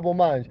lapho esinabo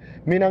manje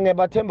mina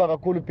ngiyabathemba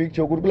kakhulu Big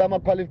Joe ukuthi kulama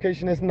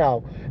qualification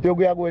esinawo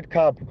yokuya ku World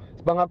Cup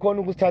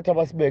bangakhona ukusithatha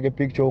basibeke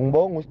Big Joe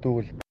ngibonga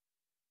uSidudla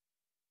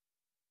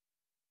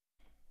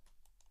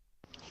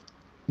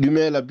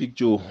Dumela Big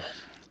Joe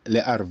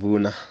le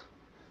Arvuna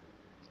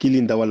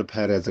kilinda wa le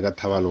Pirates ka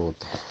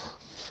Thabaloto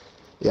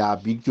ya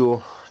Big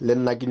Joe le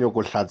nna ke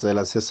nyoko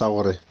hlatsela se sa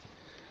gore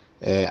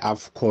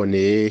AFCON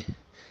e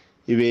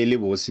be le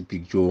bosi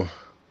Big Joe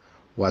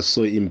was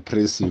so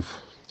impressive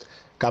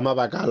kama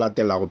ba ka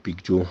latela go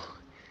Big Joe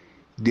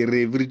di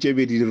referee tse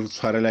be di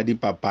tshwarela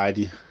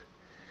dipapadi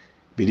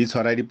be di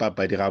tshwara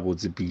dipapadi ga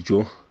botse Big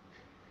Joe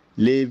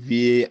le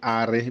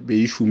VAR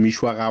be e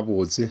shumishwa ga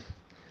botse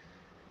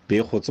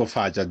be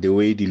khotsofatsa the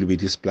way di le be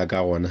display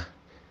ka gona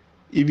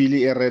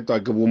ibile e retwa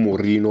ke bo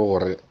Morino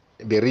gore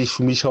be re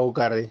shumisha o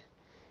kare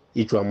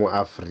e tswa mo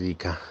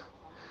Africa.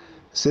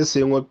 Se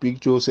sengwe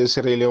picture se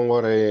se re leng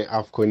gore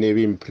AFCON e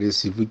be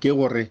impressive ke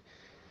gore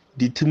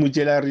dithimu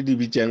tsela re di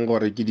bitsang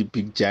gore ke di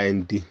big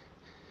giant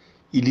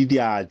ile di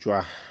a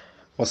tswa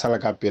go sala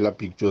ka pela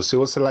picture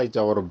seo se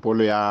laitsa gore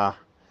bolo ya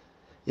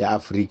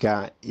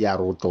Africa ya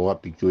rotoga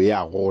picture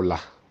ya gola.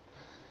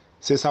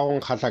 Se sa go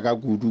nkgatla ka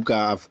kudu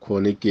ka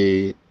AFCON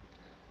ke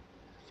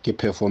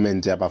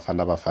performance ya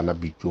Bafana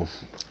picture.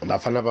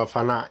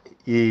 Bafana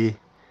e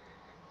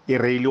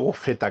re ile go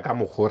feta ka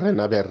mogore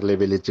na be re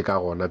lebeletse ka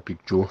gona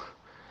picture.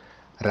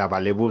 Ra ba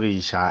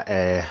lebogisha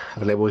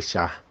re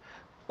lebogisha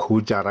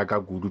coach ara ka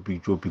kudu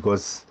picture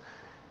because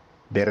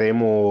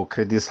beremo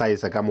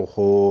criticize ka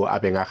mogo a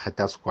benga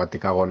kgetha squad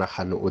ka gona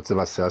gane o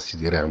tseba se a se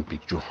dirang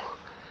picture.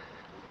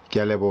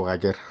 Ke a leboga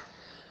ke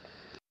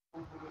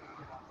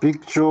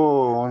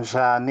picture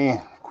njani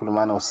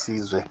khuluma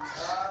noSizwe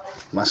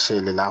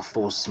Mashele la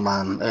force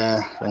man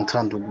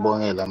ngithanda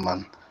ukubongela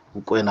man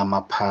ukwena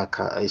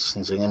amaphaka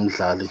ayishinje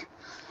ngemidlali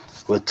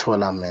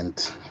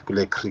we-tournament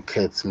kule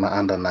cricket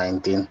ma-under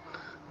 19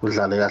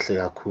 udlale kahle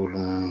kakhulu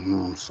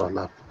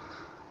umswalapha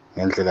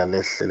ngendlela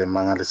lehle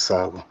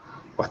lemangalisako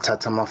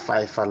wathatha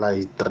ama-5 ala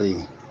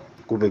yi-3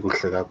 kube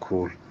kuhle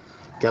kakhulu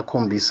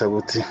kuyakhombisa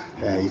ukuthi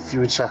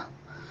i-future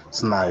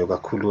sinayo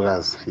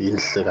kakhulukazi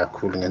inhle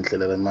kakhulu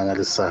ngendlela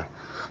lemangalisayo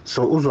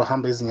so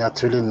uzohamba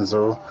ezinyathelweni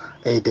zo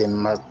Aiden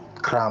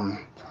Macram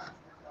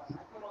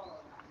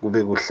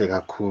kube kuhle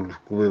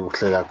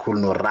kakhulu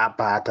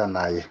noRabata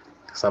naye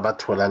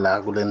sabathola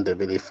la kule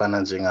ndebe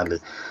lefana njengale.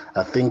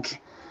 I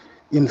think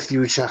in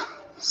future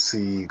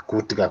si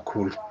good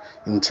kakhulu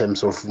in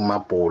terms of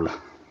mabhola.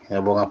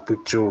 Ngiyabonga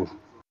picture.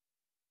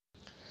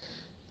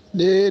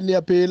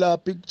 Niyaphila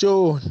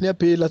picture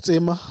niyaphila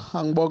Tsema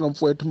angibonga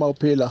mfowethu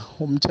mawuphila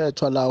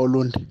umthethwa lawo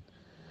Lundi.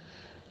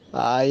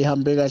 Hayi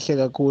hambe kahle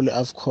kakhulu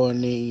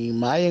AFCON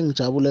maye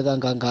ngijabule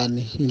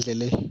kangangani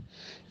indlela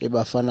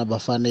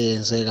bafana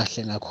yenze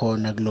kahle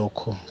ngakhona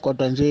kulokho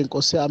kodwa nje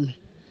inkosi yami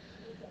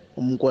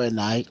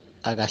umkwena hayi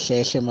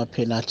akahlehle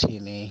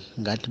emapenalthini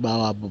ngathi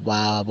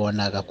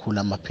babona kakhulu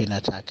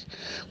amapenalty akhe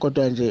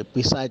kodwa nje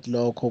beside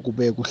lokho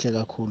kube kuhle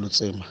kakhulu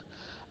Tsema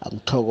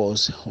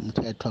angithokoze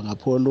umthethwa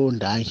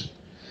ngapholundi hayi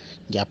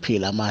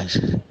ngiyaphila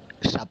manje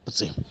sharp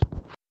Tsema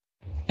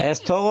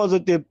Esithokoze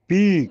the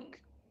big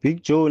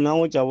Joe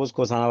nangojabu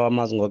sikhosana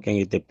bamazi ngoke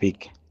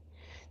ngithi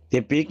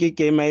the big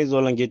game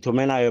ayizolo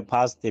ngithume nayo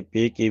past the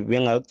big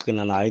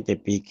bengayogcina nayo the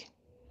big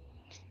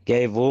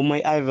ngiyayivuma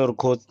i-Ivory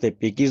Coast the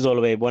big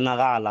izolo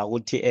beyibonakala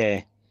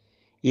ukuthi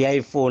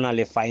iyayifuna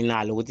le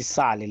final ukuthi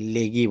sale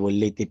lilekibo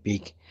le the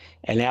big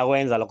and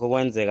yakwenza lokho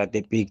kwenzeka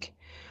the big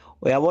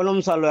uyabona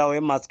umsalo yawo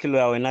emaskilo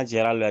yawo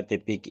eNigeria lo ya the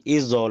big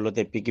izolo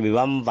the big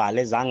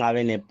bebamvale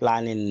zangabe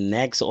neplan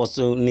next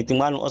also nithi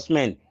ngani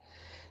Osman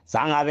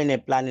zangabe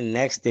neplan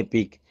next the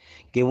big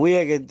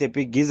ngibuye ke the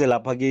big gize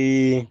lapha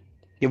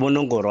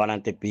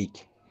ngibonongorwana the big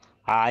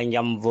hayi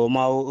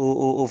ngiyamvuma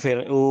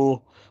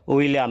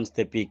uWilliams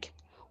the big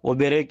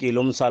uberekile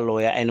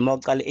umsaloya and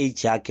mawuqala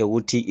age yakhe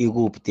ukuthi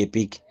ikuphi the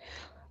big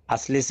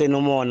asilisene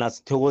umona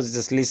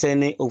sithokozise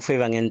silisene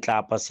ukufeva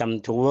ngenhlapa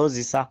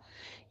siyamthokozisa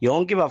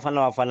yonke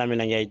bafana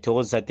mina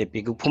ngiyayithokozisa the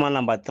big ukuphuma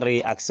number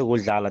 3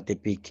 akusikudlala the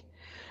big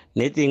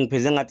nethi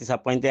ngipheze ngathi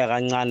disappointed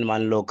kancane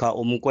man lokha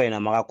umkwena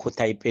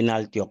makakhutha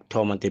ipenalty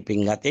yokuthoma the big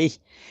ngathi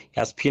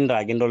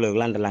yasiphinda ke into leyo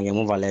kulandela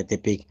ngemuva le the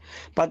big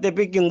but the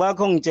big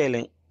ngibakho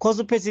ngitshele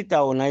cause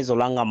uPesitawo na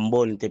izola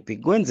ngamboni the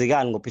big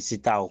kwenzekani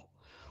ngoPesitawo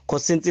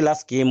cause since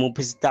last game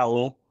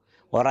uPesitawo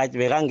alright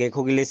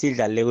bekangekho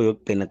kulesidlaleko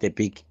yokugcina the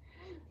big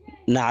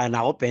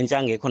na ubench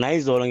angekho na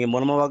izolo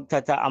ngibona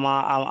mabakuthatha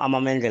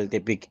ama-Mendel the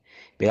big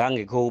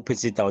bekangekho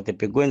uPesitawo the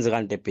big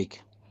kwenzekani the big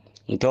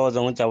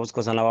ngithokoza ngojabu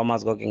sikhosana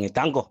bamazi konke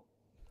ngidanko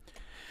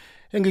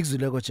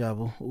engikuzuleko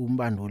Jabu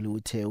umbandoli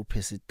uthe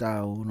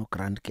uPesitawo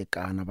noGrant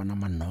Kekana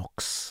banama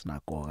knocks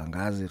nagoka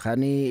ngazi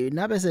khani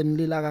nabe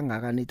senilila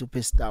kangaka nithi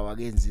uPesitawo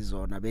akenzi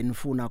izona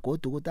benifuna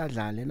kodwa ukuthi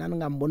adlale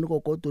naningamboni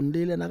kokodwa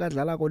unilile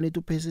nakadlala kona nithi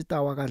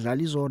uPesitawo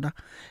akadlala izona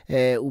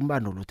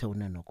umbandoli uthe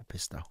uneno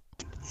kuPesitawo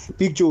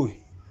Big Joe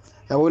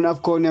yabona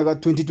AFCON ka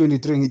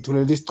 2023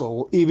 ngithulela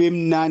isigcoko ibe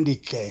mnandi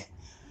hle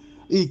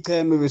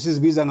icheme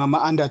besizibiza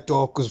ngama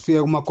underdog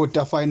sifike kuma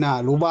quarter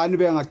final ubani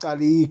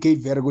bengacala iCape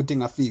Verde ukuthi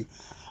ingafika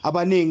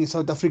abaningi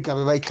South Africa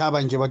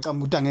bebayikhaba nje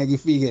bacamba ukuthi angeke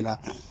ifike la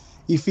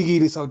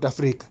ifikile South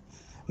Africa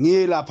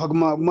ngiye lapha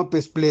kuma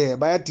best player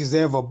baya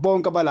deserve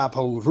bonke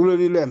abalapha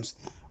uRuleni Williams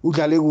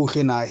udlale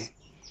kuhle naye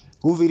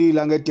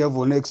uvilila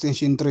ngeDevil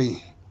extension 3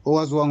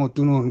 owaziwa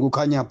ngoDununu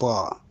kukhanya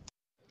pha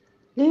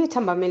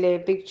Lithambamele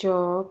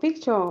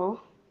picture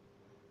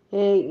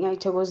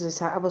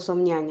ngiyayithokozisa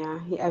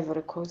abosomnyanya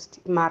iIvory Coast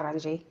mara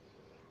nje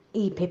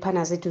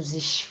iphephana zethu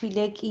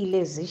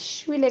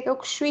zishwileke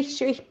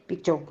okushwishwi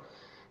picture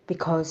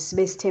because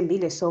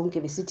besithembile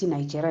sonke besithi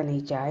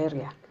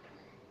Nigeria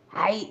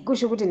hayi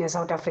kusho ukuthi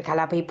neSouth Africa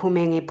lapha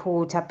iphume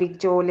ngephutha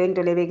picture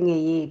lento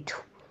lebekungeyethu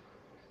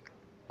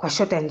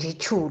kwashoda nje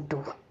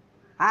ichudu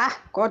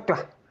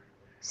kodwa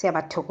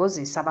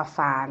siyabathokozisa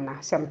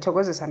abafana,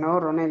 siyamthokozisa no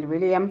Ronald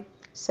William,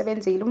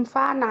 sebenzile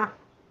umfana.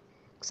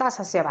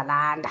 Kusasa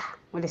siyabalanda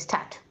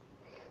ngolesithathu.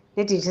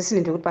 Nethi nje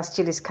silinde ukuthi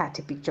basitshele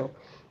isikhathi Big Joe.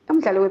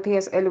 Umdlalo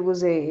we-PSL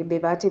ukuze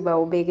bebathi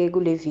bawubeke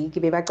kule viki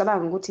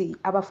bebacabanga ukuthi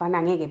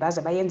abafana ngeke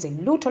baze bayenze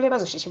lutho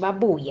lebazosheshe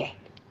babuye.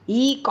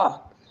 Yiko.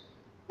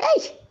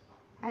 Hey!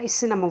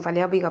 Ayisinamuva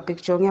leyabika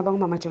Big Joe ngiyabonga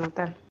uMama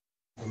Jonathan.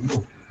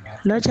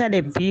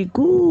 Lochale big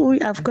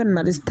uAfcon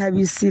mali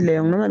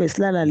sithabisile noma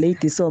besilala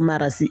late so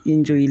mara si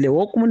enjoyile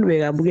wonke umuntu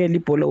bekabukela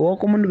ibhola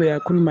wonke umuntu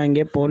bekakhuluma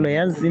ngebhola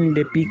yazini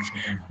the big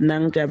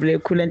nangijabule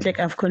khulu enhle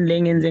Afcon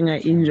le ngenze nga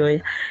enjoy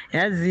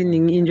yazini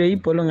ngi-enjoy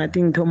ibhola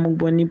ngathi ngithoma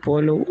ukubona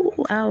ibhola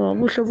awa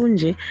kuhlo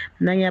kunje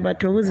mina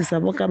ngiyabathokozisa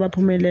bonke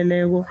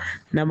abaphumeleleko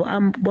nabo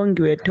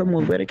bongiwe Tom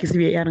ngokuberekisa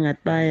iVAR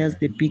ngathi bayazi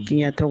the big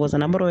ngiyathokoza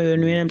nabo Roy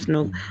Williams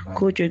no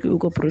coach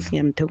Hugo Bruce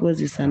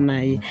ngiyamthokozisa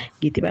naye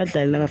ngithi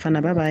badlali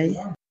labafana bye bye.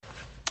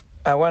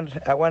 I want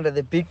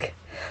the big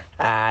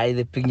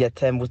the big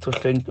ngiyathemba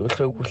ukuthi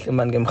uhlekuhle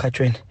manje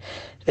ngemkhathweni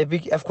the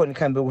big Afcon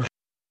ikhambe kuhle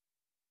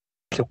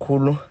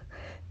khulu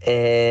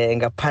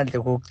ngaphandle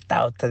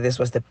kokudoubt this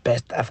was the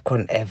best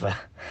Afcon ever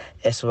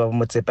esibaba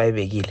Motsepa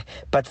ibekile.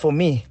 But for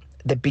me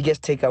the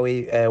biggest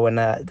takeaway when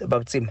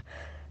about team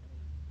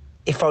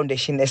a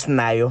foundation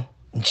esinayo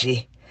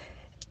nje,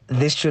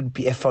 this should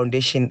be a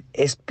foundation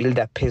is build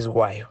up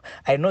phezukwayo.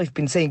 I know you've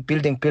been saying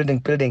building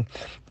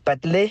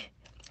but le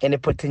ene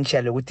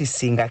potential ukuthi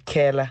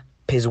singakhela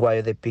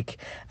phezukwayo the big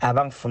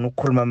abangifuna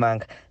ukukhuluma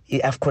manga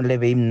iAfcon le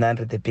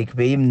beyimnandi the big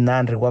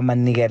beyimnandi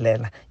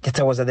kwamanikelela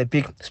ngiyathokoza the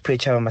big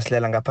spiritual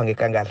masilela ngapha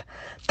ngekangala.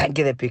 Thank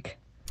you the big.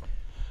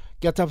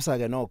 Kuyathabisa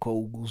ke nokho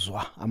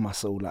ukuzwa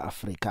amaSouth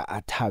Africa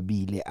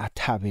athabile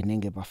athabe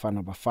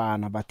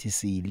bafana bathi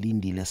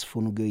silindile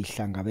sifuna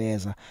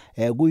ukuyihlangabeza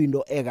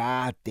kuyinto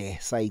ekade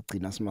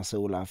sayigcina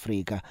simaSouth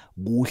Africa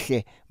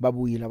kuhle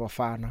babuyile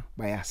abafana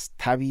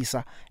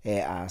bayasithabisa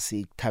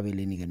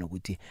asikuthabeleni ke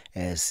nokuthi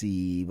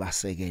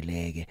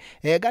sibasekeleke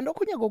kanti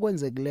okunye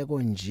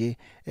kokwenzekileko nje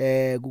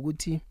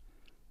ukuthi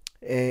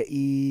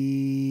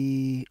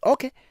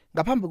okay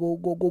ngaphambi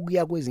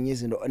kokuya kwezinye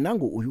izinto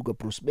nangu uHugo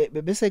Bruce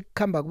bese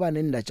kukhamba kuba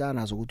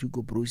nendatshana zokuthi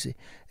uHugo Bruce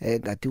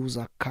ngathi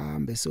uza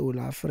kukhamba eSouth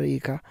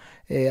Africa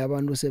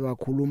abantu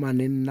sebakhuluma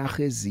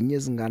nenaga ezinye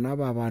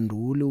ezinganaba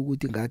abanduli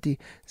ukuthi ngathi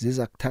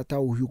ziza kuthatha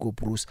uHugo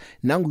Bruce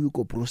nangu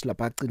uHugo Bruce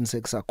lapha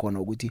aqinisekisa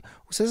khona ukuthi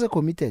usese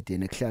committed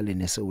yena ekuhlale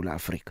neSouth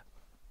Africa.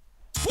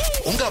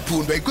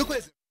 Ungaphundwa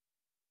ikwekwezi.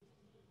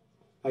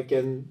 I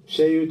can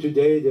say you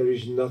today there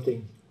is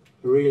nothing,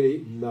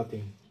 really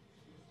nothing.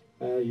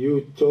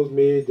 You told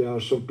me there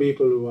are some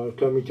people who are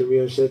coming to me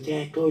and said,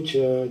 yeah, coach,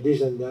 this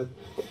and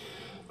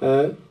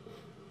that.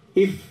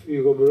 If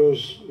Hugo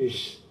Broos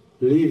is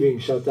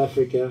leaving South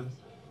Africa,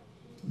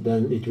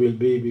 then it will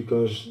be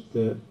because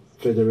the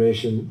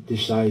federation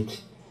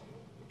decides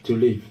to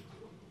leave.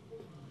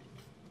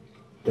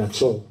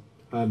 That's all.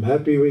 I'm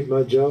happy with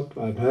my job.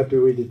 I'm happy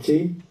with the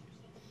team.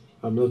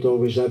 I'm not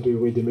always happy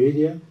with the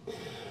media.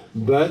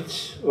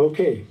 But,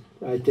 okay,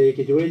 I take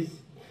it with.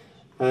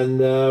 And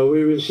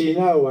we will see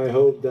now. I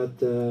hope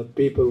that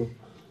people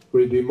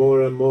will be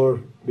more and more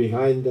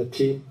behind the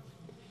team.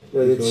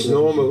 It's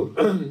normal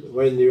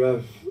when you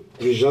have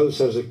results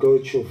as a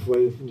coach of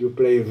when you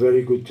play a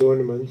very good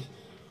tournament,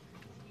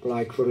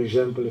 like for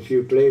example a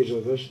few players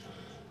of us,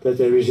 that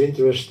there is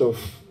interest of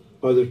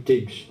other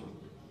teams.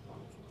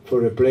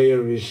 For a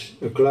player is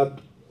a club,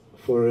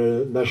 for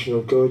a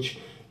national coach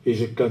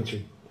is a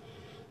country.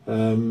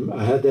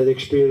 I had that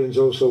experience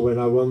also when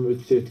I won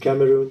with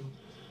Cameroon.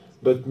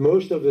 But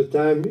most of the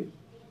time,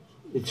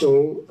 it's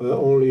all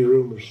only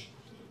rumors.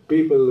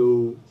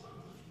 People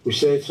who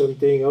said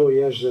something, oh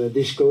yes,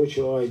 this coach,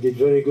 oh I did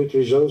very good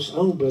results.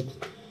 Oh, but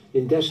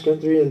in this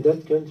country and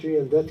that country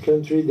and that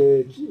country,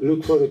 they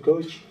look for a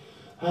coach.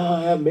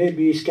 Ah, yeah,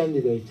 maybe he's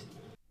candidate.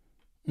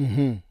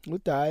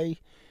 Uthi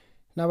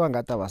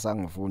nabangata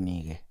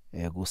basangifuni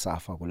ke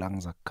kusafa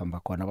kulangiza kukhamba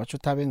khona bathi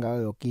uthabe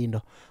ngayo yonke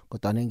into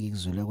kodwa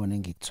nengikuzwile kona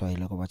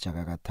engikuthwayile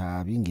kwabajaka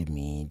kathabi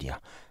ngemedia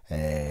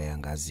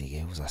ngazi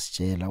ke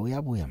uzasitshela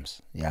uyabuya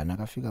msi yana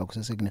kafika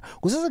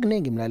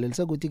kusesekunengi imlaleli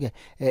sekuthi ke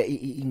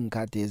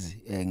ingikhathezi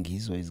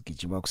ngizwe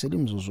izigijima kusela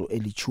imzuzu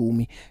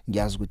elithumi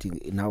ngiyazi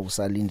ukuthi nawe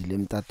usalindile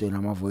emtatweni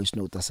ama voice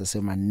note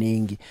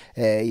asesemanengi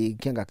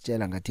ke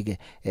ngakutshela ngathi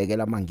ke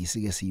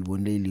lamangisi ke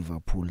siyibonile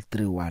Liverpool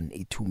 3-1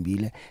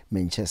 ithumbile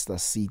Manchester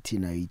City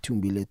nayo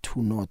ithumbile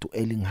 2-0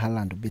 Erling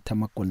Haaland betha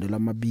amagondelo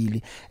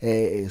amabili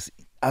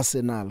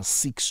Arsenal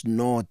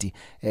 6-0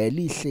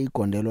 lihle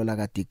igondelo la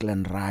ka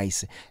Declan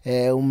Rice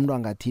umuntu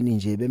angathini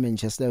nje be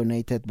Manchester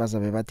United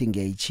bazabe bathi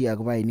ngiyayichiya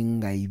kuba yini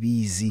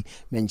ngingayibizi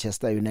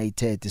Manchester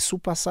United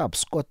super sub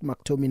Scott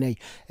McTominay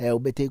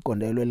ubethe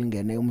igondelo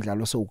elingene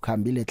umdlalo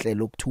sewukhambile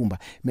ehlelo ukuthumba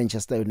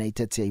Manchester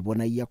United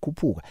siyayibona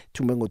iyakhuphuka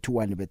thumbe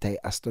ngo2-1 bethe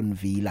Aston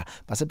Villa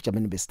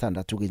basebujameni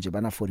besithandathu ke nje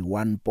bana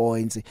 41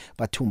 points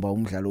bathumba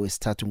umdlalo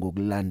wesithathu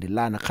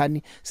ngokulandelana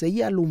khani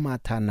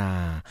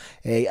seyiyalumathana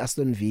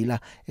Aston Villa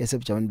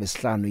esebujameni emajameni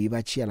besihlanu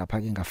ibachiya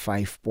lapha ke nga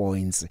 5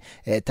 points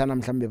thana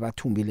mhlambe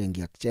bathumbile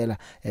ngiyakutshela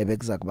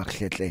bekuza kuba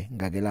kuhlehle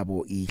ngake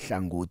labo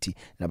ihlangothi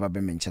laba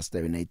be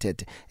Manchester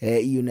United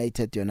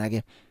iUnited yona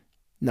ke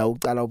na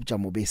uqala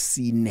ubujamo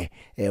besine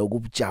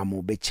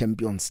ukubujamo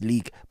beChampions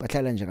League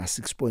bahlala nje nga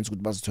 6 points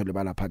ukuthi bazithole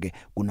balapha ke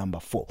ku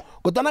number 4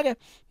 kodwa ke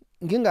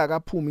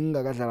ngingakaphumi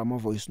ngingakadlala ama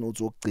voice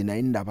notes okugcina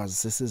indaba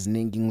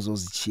ziseseziningi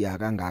ngizozichiya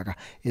kangaka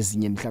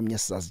ezinye mhlawumnye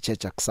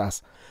sizazichecha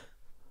kusasa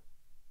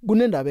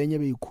kunendaba enye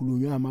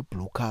beyikhulunywa ama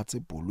blue cards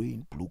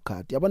ebholweni blue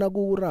card yabona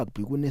ku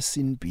rugby kune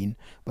sin bin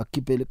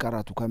bakhiphela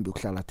ikarata ukuhambe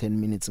ukuhlala 10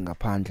 minutes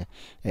ngaphandle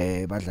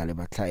badlale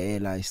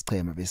bathayela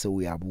isichema bese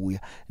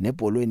uyabuya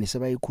nebholweni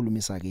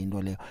sebayikhulumisa ke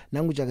into leyo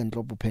nanguja ke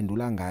Nhlophe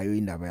uphendula ngayo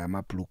indaba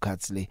yama blue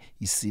cards le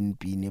isin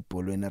bin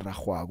ebholweni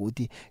ragwa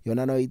ukuthi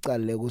yona nayo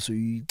icalile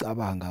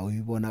kusuyicabanga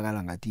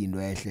uyibonakala ngathi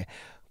into ehle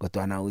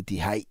kodwa na uthi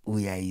hayi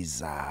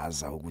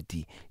uyayizaza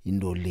ukuthi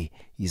into le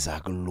iza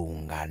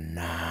kulunga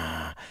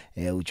na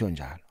utsho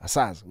njalo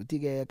asazi uthi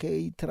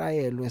ke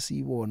itrial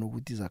wesiyibona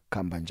ukuthi iza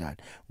kukhamba njani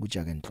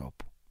kujake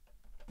Nhlophe.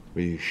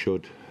 We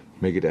should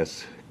make it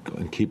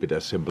and keep it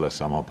as simple as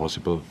somehow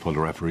possible for the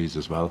referees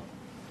as well.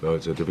 So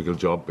it's a difficult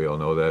job, we all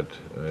know that,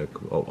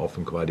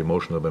 often quite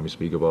emotional when we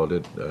speak about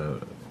it,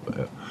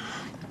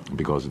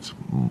 because it's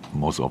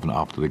most often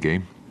after the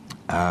game.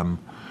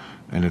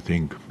 And I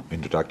think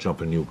introduction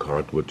of a new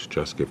card would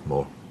just give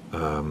more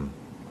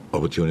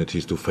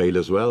opportunities to fail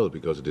as well,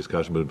 because the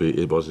discussion will be,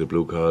 it was a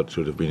blue card,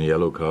 should have been a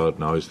yellow card,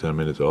 now it's 10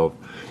 minutes off.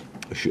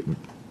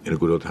 In the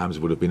good old times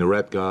it would have been a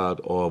red card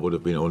or would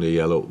have been only a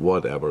yellow,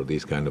 whatever,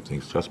 these kind of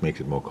things just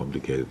makes it more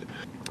complicated.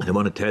 I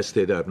want to test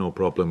it, I have no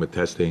problem with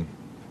testing,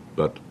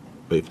 but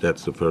if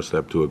that's the first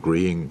step to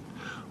agreeing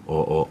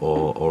or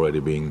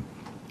already being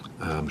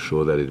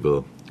sure that it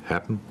will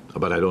happen,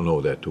 but I don't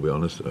know that, to be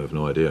honest. I have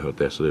no idea. I heard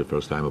yesterday the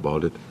first time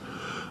about it.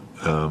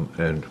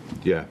 And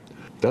yeah,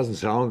 doesn't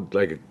sound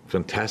like a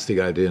fantastic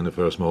idea in the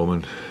first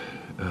moment,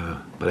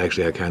 but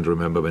actually I can't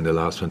remember when the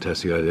last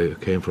fantastic idea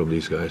came from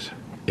these guys,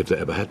 if they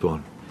ever had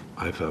one.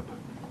 IFAB.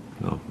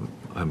 No,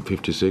 I'm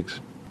 56.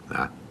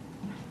 Nah,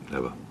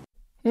 never.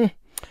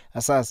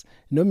 Asas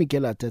no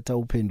Mikel Arteta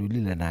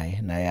uphendulile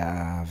naye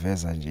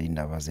aveza nje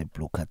indaba ze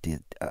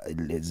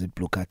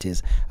blue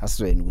cards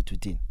asweni ukuthi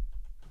uthini.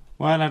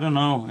 Well, I don't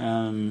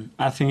know.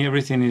 I think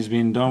everything is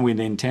being done with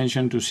the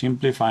intention to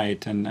simplify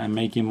it and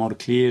make it more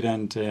clear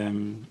and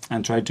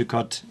try to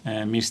cut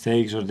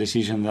mistakes or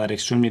decisions that are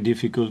extremely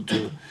difficult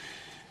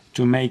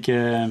to make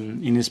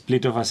in a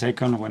split of a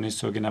second when it's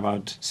talking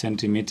about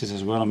centimeters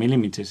as well, or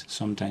millimeters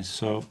sometimes.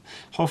 So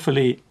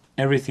hopefully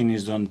everything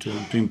is done to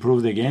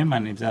improve the game,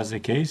 and if that's the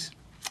case,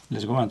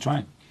 let's go and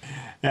try.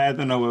 Yeah, I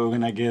don't know where we're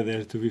going to get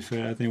there, to be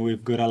fair. I think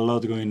we've got a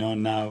lot going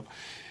on now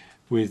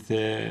with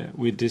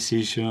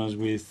decisions,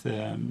 with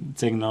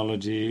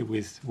technology,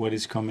 with what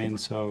is coming.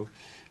 So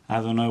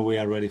I don't know if we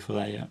are ready for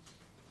that yet.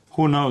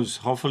 Who knows?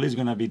 Hopefully it's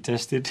going to be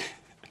tested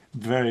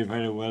very,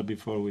 very well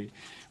before we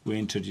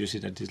introduce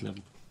it at this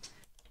level.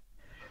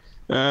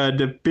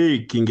 The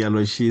big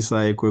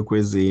ngiyaloshisa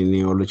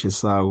ekwekwezini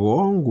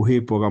olochisako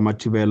nguhipho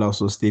kamathibela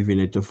so Stephen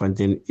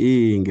Etofontein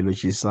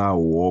ngilochisa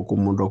wonke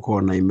umuntu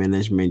okhona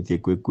imanagement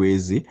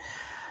ekwekwezi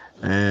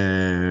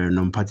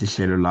nomphathi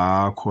hlelo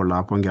lakho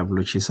lapho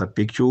ngiyablochisa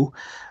picture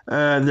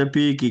the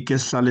big ke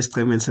sihlala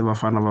esicemeni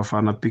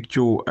sebafana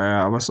picture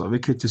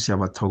abekhethu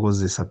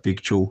siyabathokozisa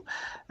picture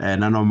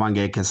nanoma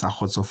ngeke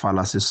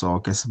sahotsofala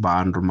sisonke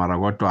sibantu mara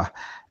kodwa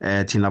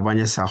thina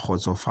abanye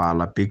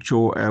siyahotsofala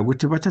picture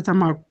ukuthi bathatha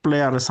ama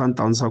players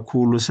Sundowns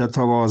kakhulu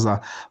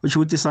siyathokoza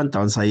ukuthi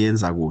Sundowns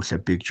ayenza kuhle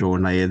picture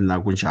na yena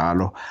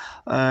kunjalo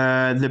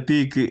the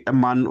big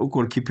man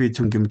ugoalkeeper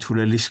ethu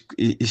ngimthulela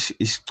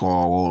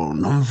isigcoko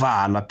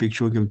nomvala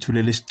picture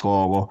ngimthulela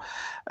isigcoko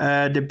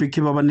the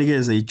big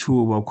babanikeze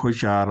ithuba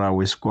ukhojara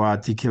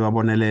wesquad ke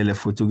babonelele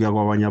futhi kuya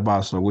kwabanye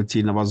abaso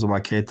ukuthi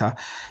nabazobakhetha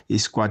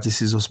isquad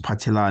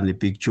sizosiphathelana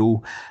picture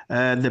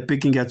the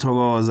big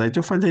ngiyathokoza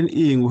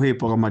Etofontein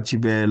nguhipho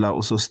kamathibela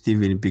uso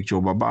Stephen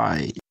picture bye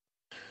bye.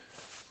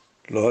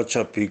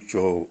 Locha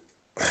picture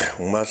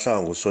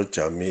umahlangu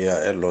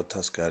sojamia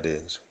eLotus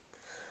Gardens.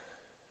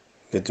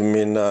 Get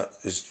mina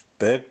is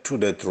back to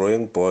the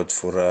drawing board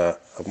for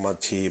my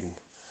team.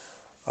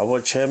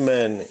 Our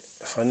chairman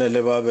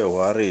fanele babe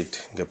worried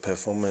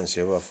ngeperformance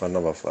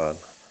yabafana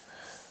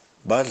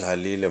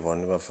badlalile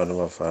bona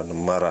bafana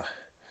mara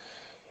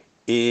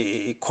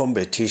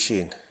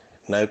i-competition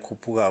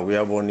nayikhuphuka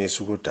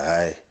uyabonisa ukuthi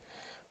hayi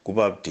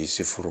kuba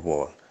budisi for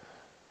bona.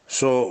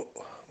 So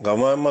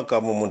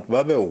ngamagama umuntu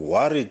babe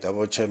worried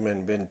abo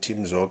chairman ben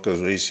team zonke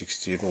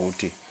zoyi-16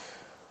 ukuthi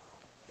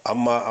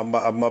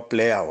ama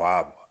player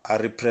wabo a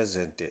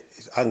represent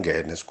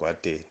angene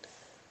squadini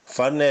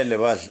fanele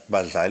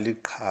badlala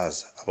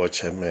iqhaza abo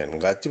chairman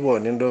ngathi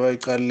bona into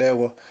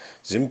abayiqaleko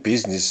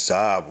zimbusiness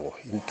zabo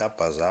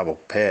intaba zabo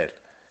kuphela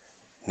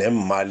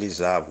nemali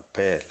zabo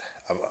kuphela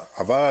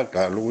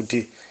abaqala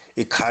ukuthi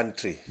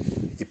i-country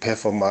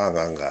iperforma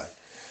kangangani.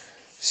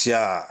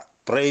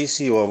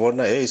 Praise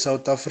wabona hey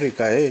South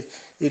Africa hey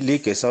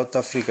ileague eSouth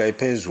Africa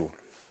iphezulu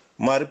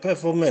mari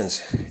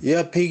performance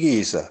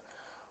iyaphikisa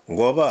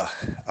ngoba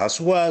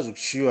asikwazi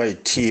ukushiywa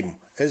i-team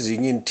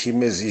ezinye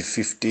i-team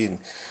eziyi-15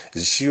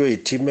 zishiywe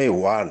i-team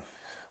eyi-1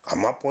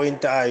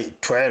 ngamapoint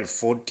ayi-12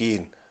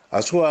 14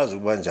 asikwazi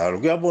ukuba njalo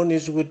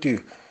kuyabonisa ukuthi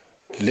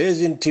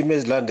lezi team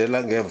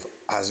ezilandela ngemva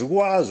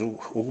azikwazi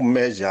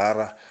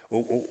ukumejara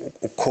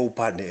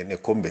ukucopa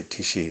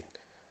ne-competition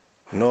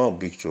no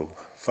Big Joe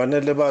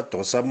fanele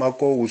badosa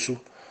amakousu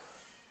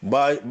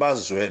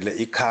bazwele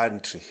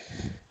i-country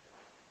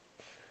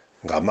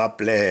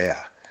ngama-player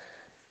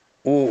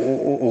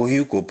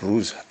uHugo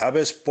Bruce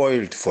abe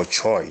spoiled for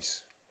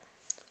choice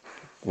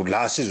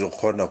kula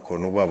sizokhona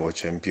khona ukuba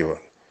bo-champion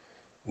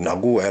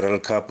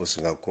naku-World Cup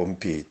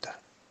singakompita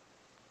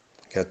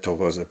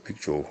ngiyathokoza Big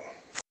Joe.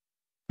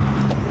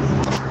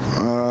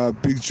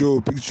 Big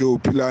Joe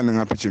philana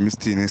ngapha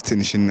eJemiston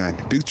extension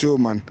 9 Big Joe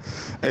man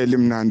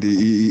elimnandi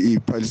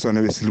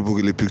iphaliswana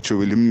besilibukile Big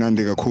Joe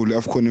limnandi kakhulu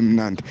afcon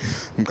imnandi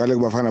ngiqale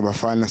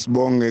kubafana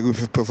sibonge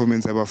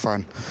ku-performance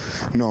yabafana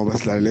no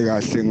basidlalele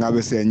kahle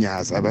ngabe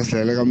siyanyaza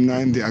abasidlalele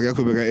kamnandi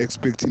akekho beka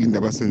expect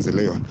indaba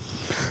senzele yona.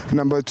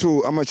 Number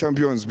 2 ama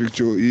champions Big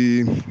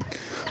Joe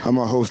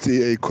ama host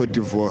Cote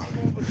d'Ivoire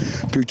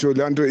Big Joe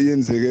lanto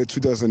iyenzeke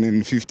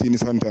 2015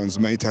 Sundowns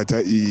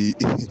mayithatha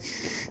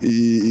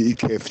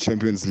i-CAF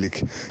Champions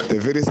League the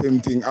very same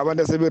thing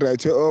abantu asebe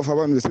right off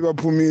abantu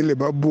sebaphumile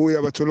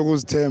babuya bathola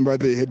ukuzithemba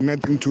they had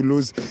nothing to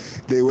lose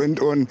they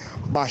went on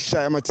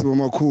bashaya amathimu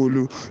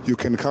amakhulu you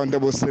can count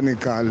abo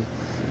Senegal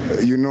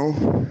you know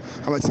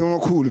amathimu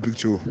amakhulu Big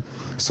Joe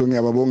so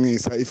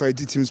ngiyababongisa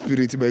ifight team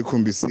spirit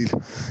bayikhombisile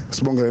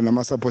sibongele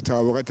nama supporter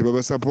abo kade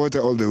baba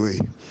supporter all the way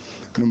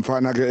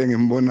nomfana ke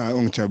engimbonayo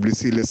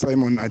ongijabulisile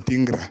Simon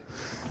Adingra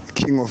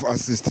king of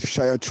assist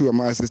shaya 2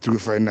 ama assist ku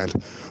final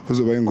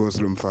uzoba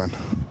ingozi lo mfana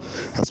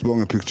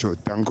asibonge picture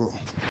danko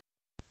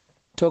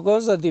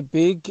Thokoza the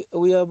big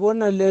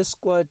uyabona le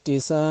squad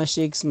sa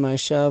Shakes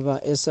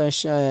Mashaba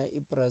esashaya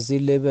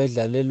iBrazil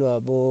ebedlalelwa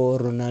abo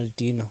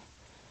Ronaldinho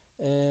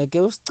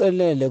ke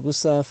usicelele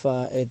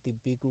kusafa the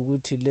big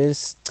ukuthi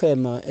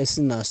lesichema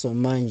esinaso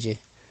manje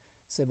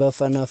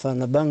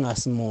sebafana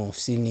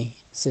bangasimosini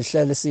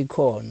sihlale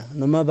sikhona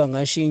noma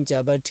bangashintsha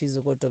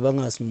abathize kodwa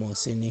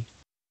bangasimosini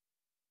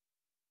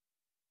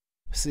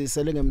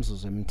sisele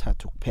ngemzuzu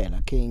emithathu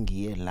kuphela ke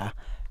ngiye la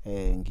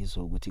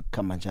ngizokuthi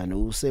kukhamba njani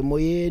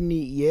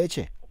usemoyeni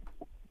yeche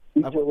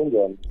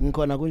kunjani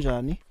ngikhona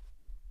kunjani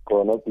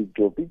khona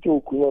picture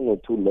ukhuluma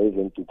no2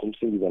 live and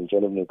kumsingiza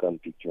njalo mnekam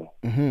picture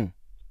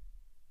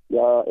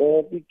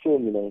ya picture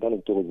mina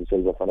ngikanokutokozisa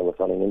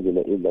bafana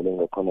ngendlela edlale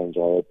ngakhona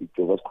njalo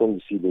picture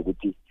basikhombisile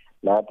ukuthi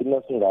nathi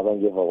nasingaba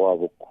ngeva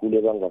kwabo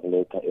kukhule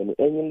bangakuletha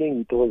enye into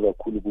engiyithokoza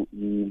kakhulu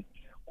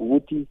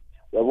ukuthi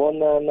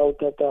yabona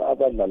nawuthatha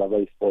abadlali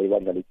abayi4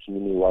 badlala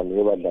eteamini 1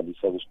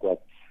 yobadlalisa ku squad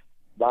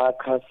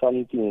bakha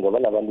something ngoba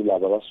labantu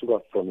laba basuka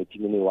from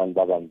eteamini 1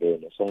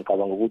 babambene so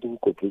ngicabanga ukuthi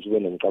uGobruce ube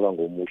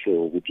nomcabango omuhle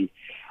ukuthi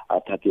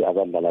athathe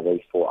abadlali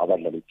abayi4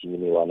 abadlala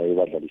eteamini 1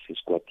 yobadlalisa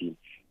esquadini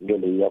into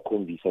leyo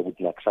iyakhombisa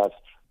ukuthi nakusasa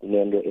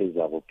kunento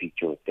ezabo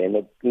picture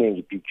then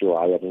kuningi picture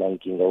haya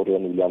kunankinga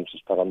uRian Williams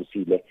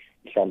usiphakamisile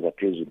ihlanza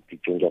phezulu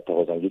picture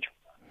ngiyathokoza ngitsho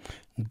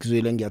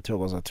ngizwile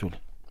ngiyathokoza thula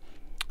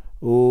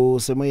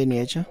usemoyeni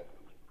yecha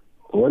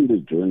Wonde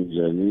John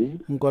njani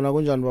ngikona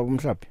kunjani baba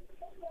umhlaphi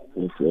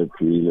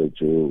usiyaphila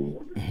Joe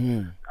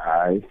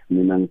hayi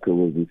mina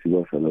ngithokozisa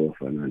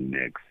bafana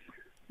next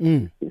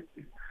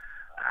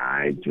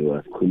hayi Joe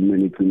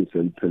asikhulumeni iqiniso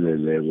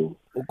elipheleleko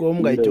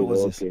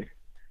ukomngayithokozisa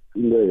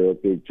into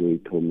yoke Joe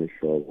ithome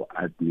hloko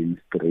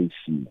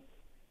administration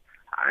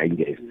hayi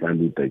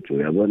ngesaluta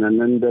Joe yabona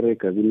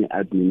nanbereka kuni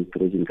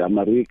administration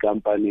kamari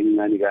company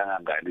encane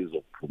kangangani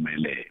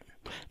izokuphumelela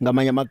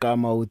ngamanye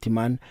amagama uthi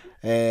man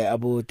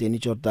abo Danny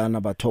Jordan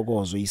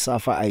abathokozwe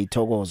isafa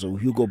ayithokozwe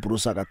uHugo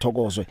Bruce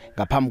akathokozwe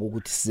ngaphambi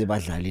kokuthi size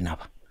badlali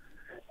naba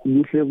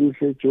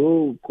kuhle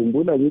Joe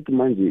khumbula ngithi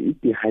manje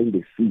behind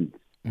the scenes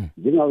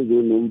njengawo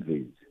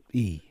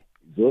nomvezi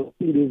zonke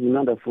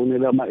izinanda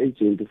fonela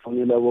ama-agent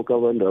fonela bonke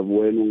abantu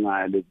abuwena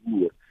ungale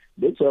kuwe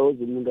bethu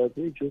awoze umuntu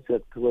athi Joe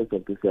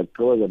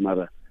siyakuthokoza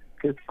mara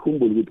ke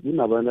sikhumbule ukuthi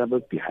kunabantu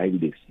aba-behind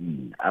the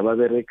scene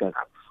ababereka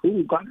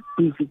kabuhlungu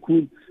kabisi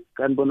khulu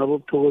kanti bona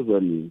bokuthokozwa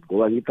nini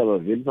ngoba ngithi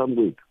abaveli phambi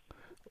kwethu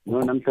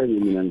no namhlanje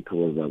mina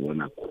ngithokoza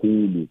bona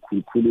khulu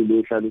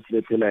lo hlala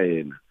usilethela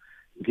yena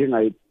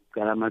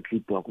ngingayikala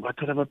amaclip wakho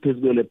bathola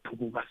baphezukele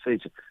phuphu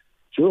basearch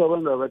Joe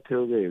abantu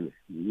abathekele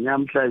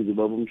namhlanje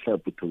baba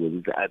umhlaphi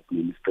uthokozisa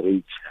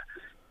administrator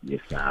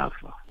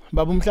yesafa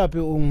baba umhlaphi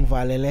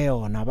ungivalele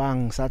yona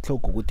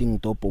bangisahloga ukuthi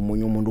ngidobhe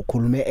umunye umuntu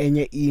ukhulume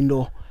enye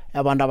into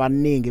abantu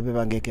abaningi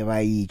bebangeke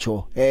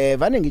bayitsho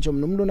vane ngitsho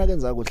mina umuntu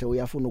nakenza kuhle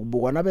uyafuna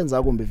ukubukwa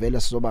nabenza kumbe vele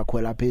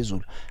sizobakhwela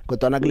phezulu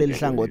kodwa nakuleli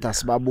hlangothi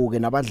asibabuke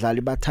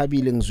nabadlali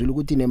bathabile ngizwile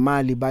ukuthi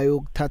nemali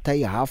bayokuthatha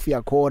ihalf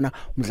yakhona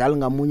umdlali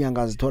ngamunye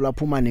angazithola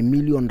aphuma ne1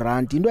 million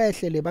rand into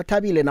ehlele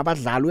bathabile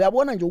nabadlali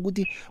uyabona nje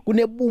ukuthi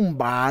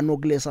kunebumbano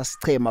kulesa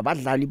sichema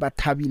abadlali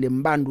bathabile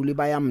mbanduli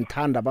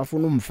bayamthanda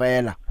bafuna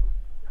umfela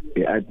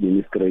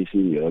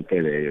administration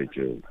yonke leyo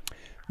Joe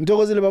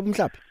ngithokozile baba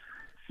umhlaphi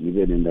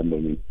sibe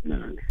nendambeni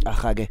nani.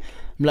 Aha ke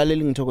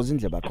mlaleli ngithokoza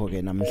indlebe yakho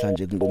ke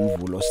namhlanje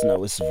ngomvulo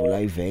sinawe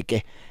sivula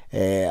iveke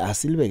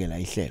asilibeke la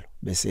ihlelo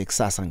bese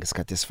eksasa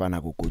ngesikhathi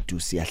esifana kogodu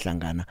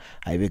siyahlangana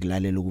ayibe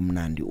kulalela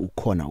kumnandi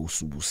ukhona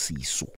usubusiso.